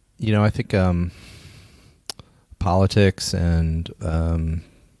 I think politics and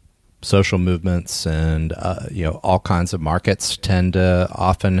social movements and all kinds of markets tend to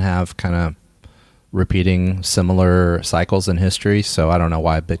often have kind of repeating similar cycles in history. So I don't know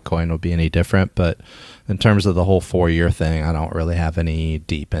why Bitcoin will be any different, but in terms of the whole 4-year thing, I don't really have any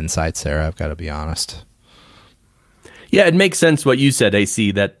deep insights there. I've got to be honest. Yeah, it makes sense what you said,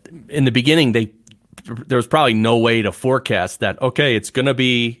 AC, that in the beginning, there was probably no way to forecast that, okay, it's going to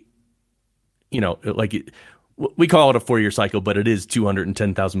be, like we call it a 4-year cycle, but it is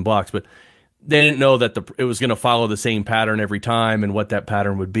 210,000 blocks. But they didn't know that it was going to follow the same pattern every time and what that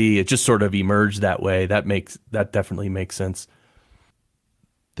pattern would be. It just sort of emerged that way. That definitely makes sense.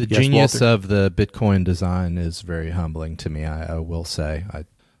 The genius of the Bitcoin design is very humbling to me, I will say.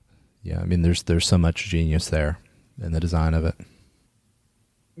 There's so much genius there in the design of it.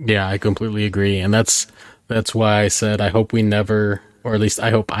 Yeah, I completely agree. And that's why I said I hope we never, or at least I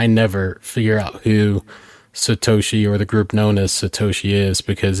hope I never figure out who Satoshi or the group known as Satoshi is,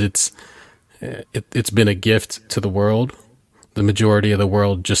 because it's been a gift to the world. The majority of the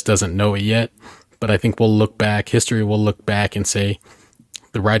world just doesn't know it yet. But I think history will look back and say,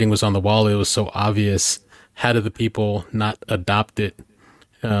 the writing was on the wall. It was so obvious. How did the people not adopt it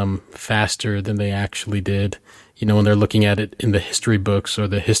faster than they actually did? When they're looking at it in the history books or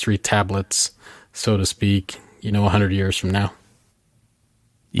the history tablets, so to speak, 100 years from now.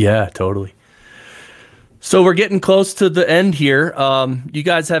 Yeah, totally. So we're getting close to the end here. You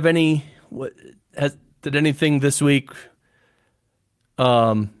guys have did anything this week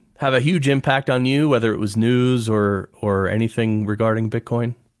have a huge impact on you, whether it was news or anything regarding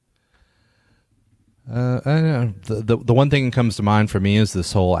Bitcoin? I don't know. The one thing that comes to mind for me is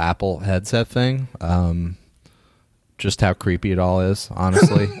this whole Apple headset thing. Just how creepy it all is,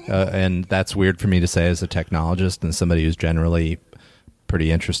 honestly. And that's weird for me to say as a technologist and somebody who's generally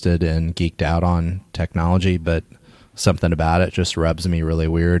pretty interested and geeked out on technology, but something about it just rubs me really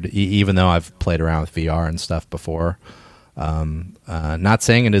weird, even though I've played around with VR and stuff before. Not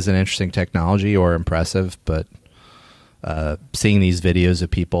saying it isn't interesting technology or impressive, but seeing these videos of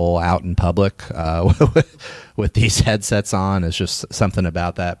people out in public with these headsets on is just something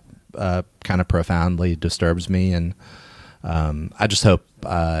about that kind of profoundly disturbs me. And I just hope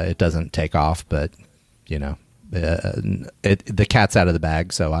it doesn't take off, but the cat's out of the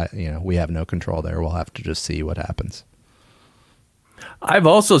bag, so we have no control there. We'll have to just see what happens. I've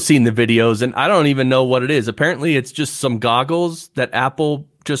also seen the videos, and I don't even know what it is. Apparently, it's just some goggles that Apple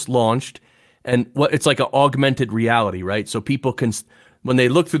just launched, and it's like an augmented reality, right? So people can, when they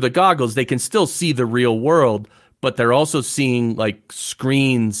look through the goggles, they can still see the real world, but they're also seeing like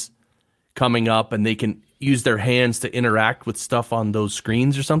screens coming up, and they can use their hands to interact with stuff on those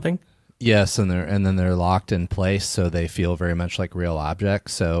screens or something. Yes, and then they're locked in place, so they feel very much like real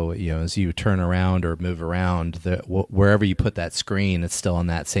objects. So as you turn around or move around, wherever you put that screen, it's still in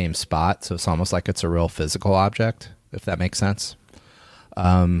that same spot. So it's almost like it's a real physical object, if that makes sense.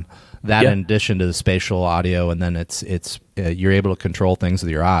 In addition to the spatial audio, and then it's you're able to control things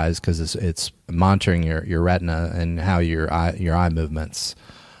with your eyes because it's monitoring your retina and how your eye movements.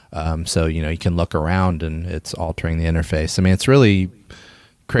 So you can look around and it's altering the interface. I mean, it's really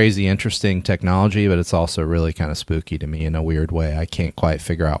crazy, interesting technology, but it's also really kind of spooky to me in a weird way. I can't quite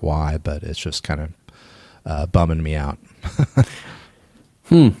figure out why, but it's just kind of bumming me out.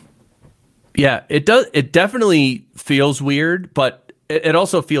 Yeah, it does. It definitely feels weird, but it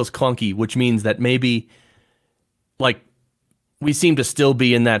also feels clunky, which means that maybe like we seem to still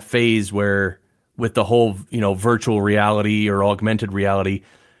be in that phase where with the whole, virtual reality or augmented reality,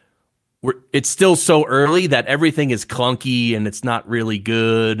 it's still so early that everything is clunky and it's not really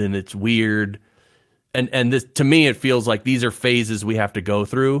good and it's weird. And this, to me, it feels like these are phases we have to go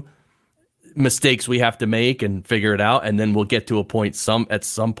through, mistakes we have to make and figure it out. And then we'll get to a point at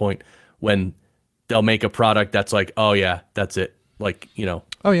some point when they'll make a product that's like, oh yeah, that's it. Like,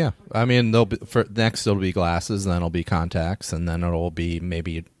 Oh yeah. I mean, next it'll be glasses, and then it'll be contacts, and then it'll be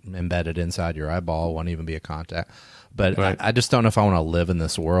maybe embedded inside your eyeball. It won't even be a contact. But right. I just don't know if I want to live in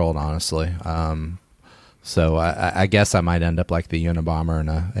this world, honestly. So I guess I might end up like the Unabomber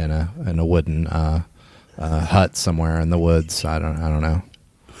in a wooden hut somewhere in the woods. I don't know.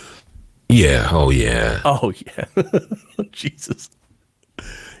 Yeah. Oh yeah. Oh yeah. Jesus.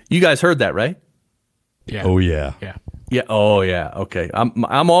 You guys heard that, right? Yeah. Oh yeah. Yeah. Yeah. Oh yeah. Okay.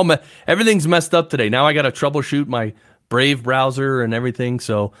 I'm all everything's messed up today. Now I got to troubleshoot my Brave browser and everything.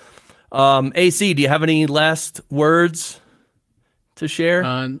 So, AC, do you have any last words to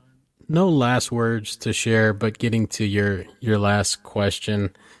share? No last words to share, but getting to your last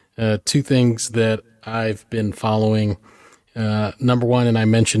question, two things that I've been following. Number one, and I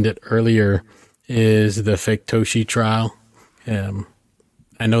mentioned it earlier, is the Faketoshi trial.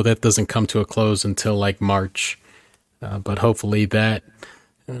 I know that doesn't come to a close until like March. But hopefully that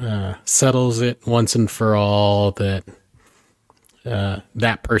settles it once and for all, that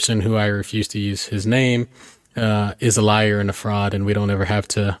that person, who I refuse to use his name, is a liar and a fraud, and we don't ever have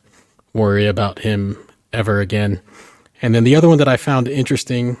to worry about him ever again. And then the other one that I found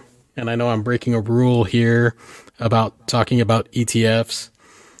interesting, and I know I'm breaking a rule here about talking about ETFs.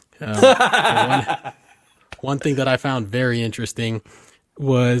 One thing that I found very interesting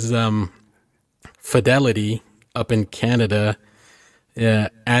was Fidelity up in Canada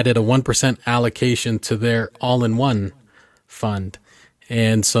added a 1% allocation to their all-in-one fund.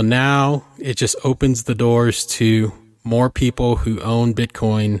 And so now it just opens the doors to more people who own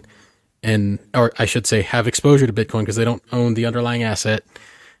Bitcoin, or I should say have exposure to Bitcoin, because they don't own the underlying asset.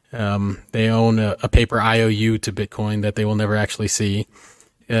 They own a paper IOU to Bitcoin that they will never actually see.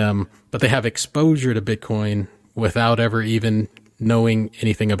 But they have exposure to Bitcoin without ever even knowing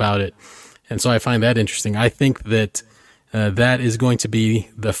anything about it. And so I find that interesting. I think that that is going to be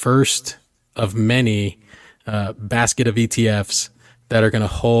the first of many basket of ETFs that are going to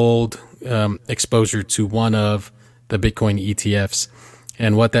hold exposure to one of the Bitcoin ETFs.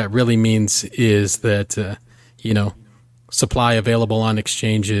 And what that really means is that, supply available on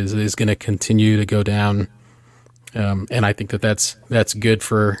exchanges is going to continue to go down. And I think that that's good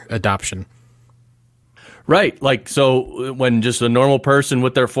for adoption. Right. Like, so when just a normal person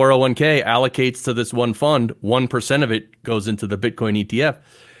with their 401k allocates to this one fund, 1% of it goes into the Bitcoin ETF.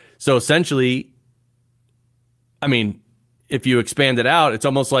 So essentially, I mean, if you expand it out, it's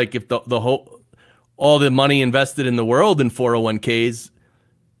almost like if all the money invested in the world in 401ks,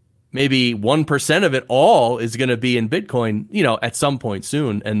 maybe 1% of it all is going to be in Bitcoin, at some point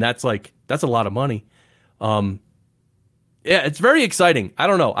soon. And that's a lot of money. Yeah, it's very exciting. I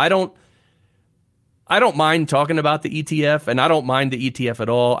don't know. I don't mind talking about the ETF, and I don't mind the ETF at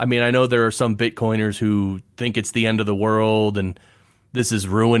all. I mean, I know there are some Bitcoiners who think it's the end of the world and this is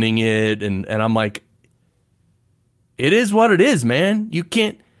ruining it. And I'm like, it is what it is, man. You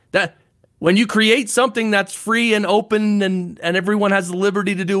can't, when you create something that's free and open and everyone has the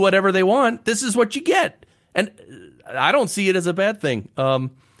liberty to do whatever they want, this is what you get. And I don't see it as a bad thing.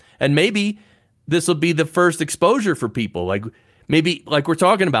 And maybe this will be the first exposure for people. Like maybe like we're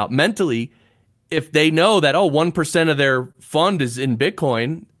talking about mentally, if they know that, 1% of their fund is in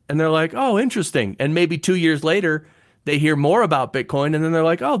Bitcoin, and they're like, oh, interesting. And maybe 2 years later, they hear more about Bitcoin, and then they're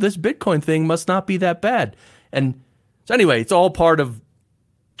like, oh, this Bitcoin thing must not be that bad. And so anyway, it's all part of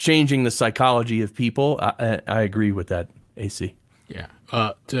changing the psychology of people. I agree with that, AC. Yeah.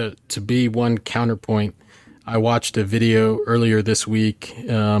 To be one counterpoint, I watched a video earlier this week,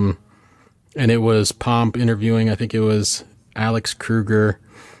 and it was Pomp interviewing, I think it was Alex Kruger,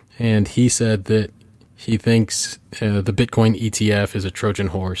 and he said that he thinks the Bitcoin ETF is a Trojan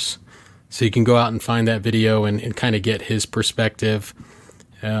horse. So you can go out and find that video and kind of get his perspective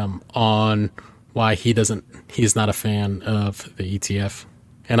on why he's not a fan of the ETF.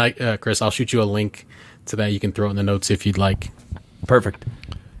 And Chris, I'll shoot you a link to that. You can throw it in the notes if you'd like. Perfect.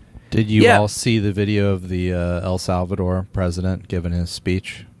 Did you all see the video of the El Salvador president giving his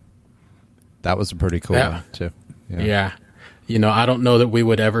speech? That was a pretty cool one, too. Yeah. I don't know that we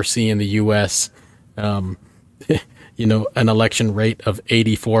would ever see in the U.S., an election rate of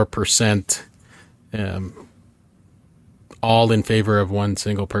 84% all in favor of one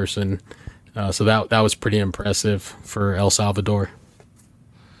single person. So that was pretty impressive for El Salvador.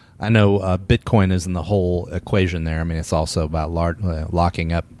 I know Bitcoin isn't the whole equation there. I mean, it's also about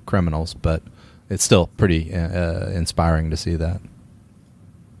locking up criminals, but it's still pretty inspiring to see that.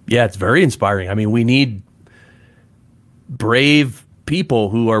 Yeah, it's very inspiring. I mean, we need brave people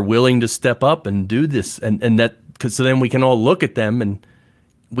who are willing to step up and do this, and that, because so then we can all look at them and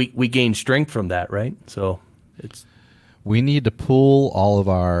we gain strength from that, right? So we need to pool all of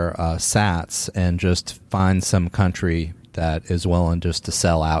our sats and just find some country that is willing just to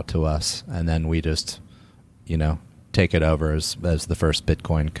sell out to us, and then we just, take it over as the first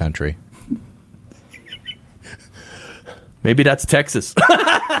Bitcoin country. Maybe that's Texas.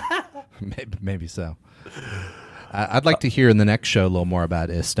 maybe so. I'd like to hear in the next show a little more about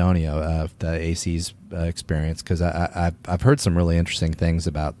Estonia, the AC's experience, because I've heard some really interesting things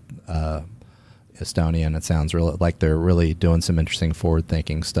about Estonia, and it sounds really like they're really doing some interesting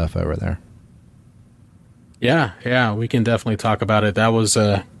forward-thinking stuff over there. Yeah, we can definitely talk about it. That was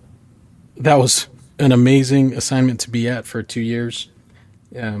an amazing assignment to be at for 2 years,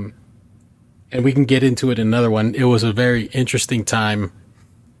 and we can get into it in another one. It was a very interesting time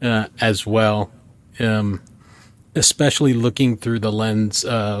as well, especially looking through the lens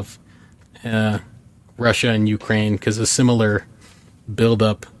of Russia and Ukraine, because a similar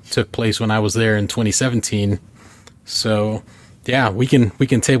buildup took place when I was there in 2017. So yeah, we can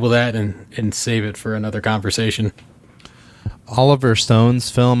table that and save it for another conversation. Oliver Stone's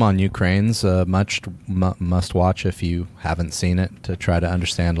film on Ukraine's must watch if you haven't seen it, to try to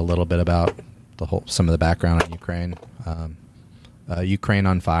understand a little bit about some of the background on Ukraine. Ukraine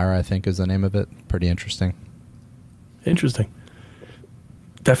on Fire, I think, is the name of it. Pretty interesting. Interesting.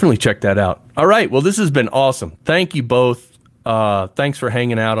 Definitely check that out. All right. Well, this has been awesome. Thank you both. Thanks for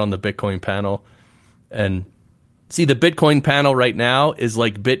hanging out on the Bitcoin panel. And see, the Bitcoin panel right now is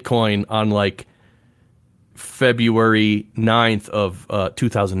like Bitcoin on like February 9th of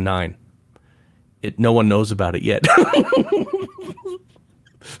 2009. No one knows about it yet.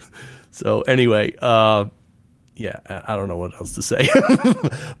 So anyway, yeah, I don't know what else to say.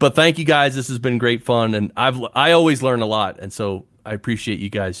 But thank you guys. This has been great fun, and I always learn a lot, and so I appreciate you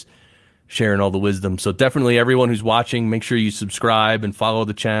guys sharing all the wisdom. So definitely, everyone who's watching, make sure you subscribe and follow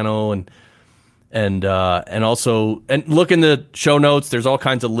the channel, and also look in the show notes. There's all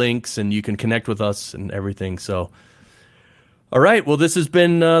kinds of links, and you can connect with us and everything. So, all right. Well, this has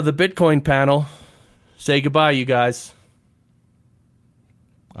been the Bitcoin panel. Say goodbye, you guys.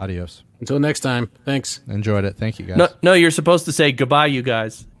 Adios. Until next time. Thanks. Enjoyed it. Thank you, guys. No, you're supposed to say goodbye, you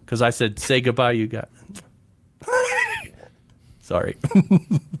guys, because I said say goodbye, you guys. Sorry.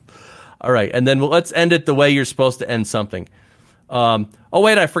 All right, and then let's end it the way you're supposed to end something. Oh,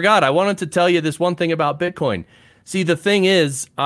 wait, I forgot. I wanted to tell you this one thing about Bitcoin. See, the thing is,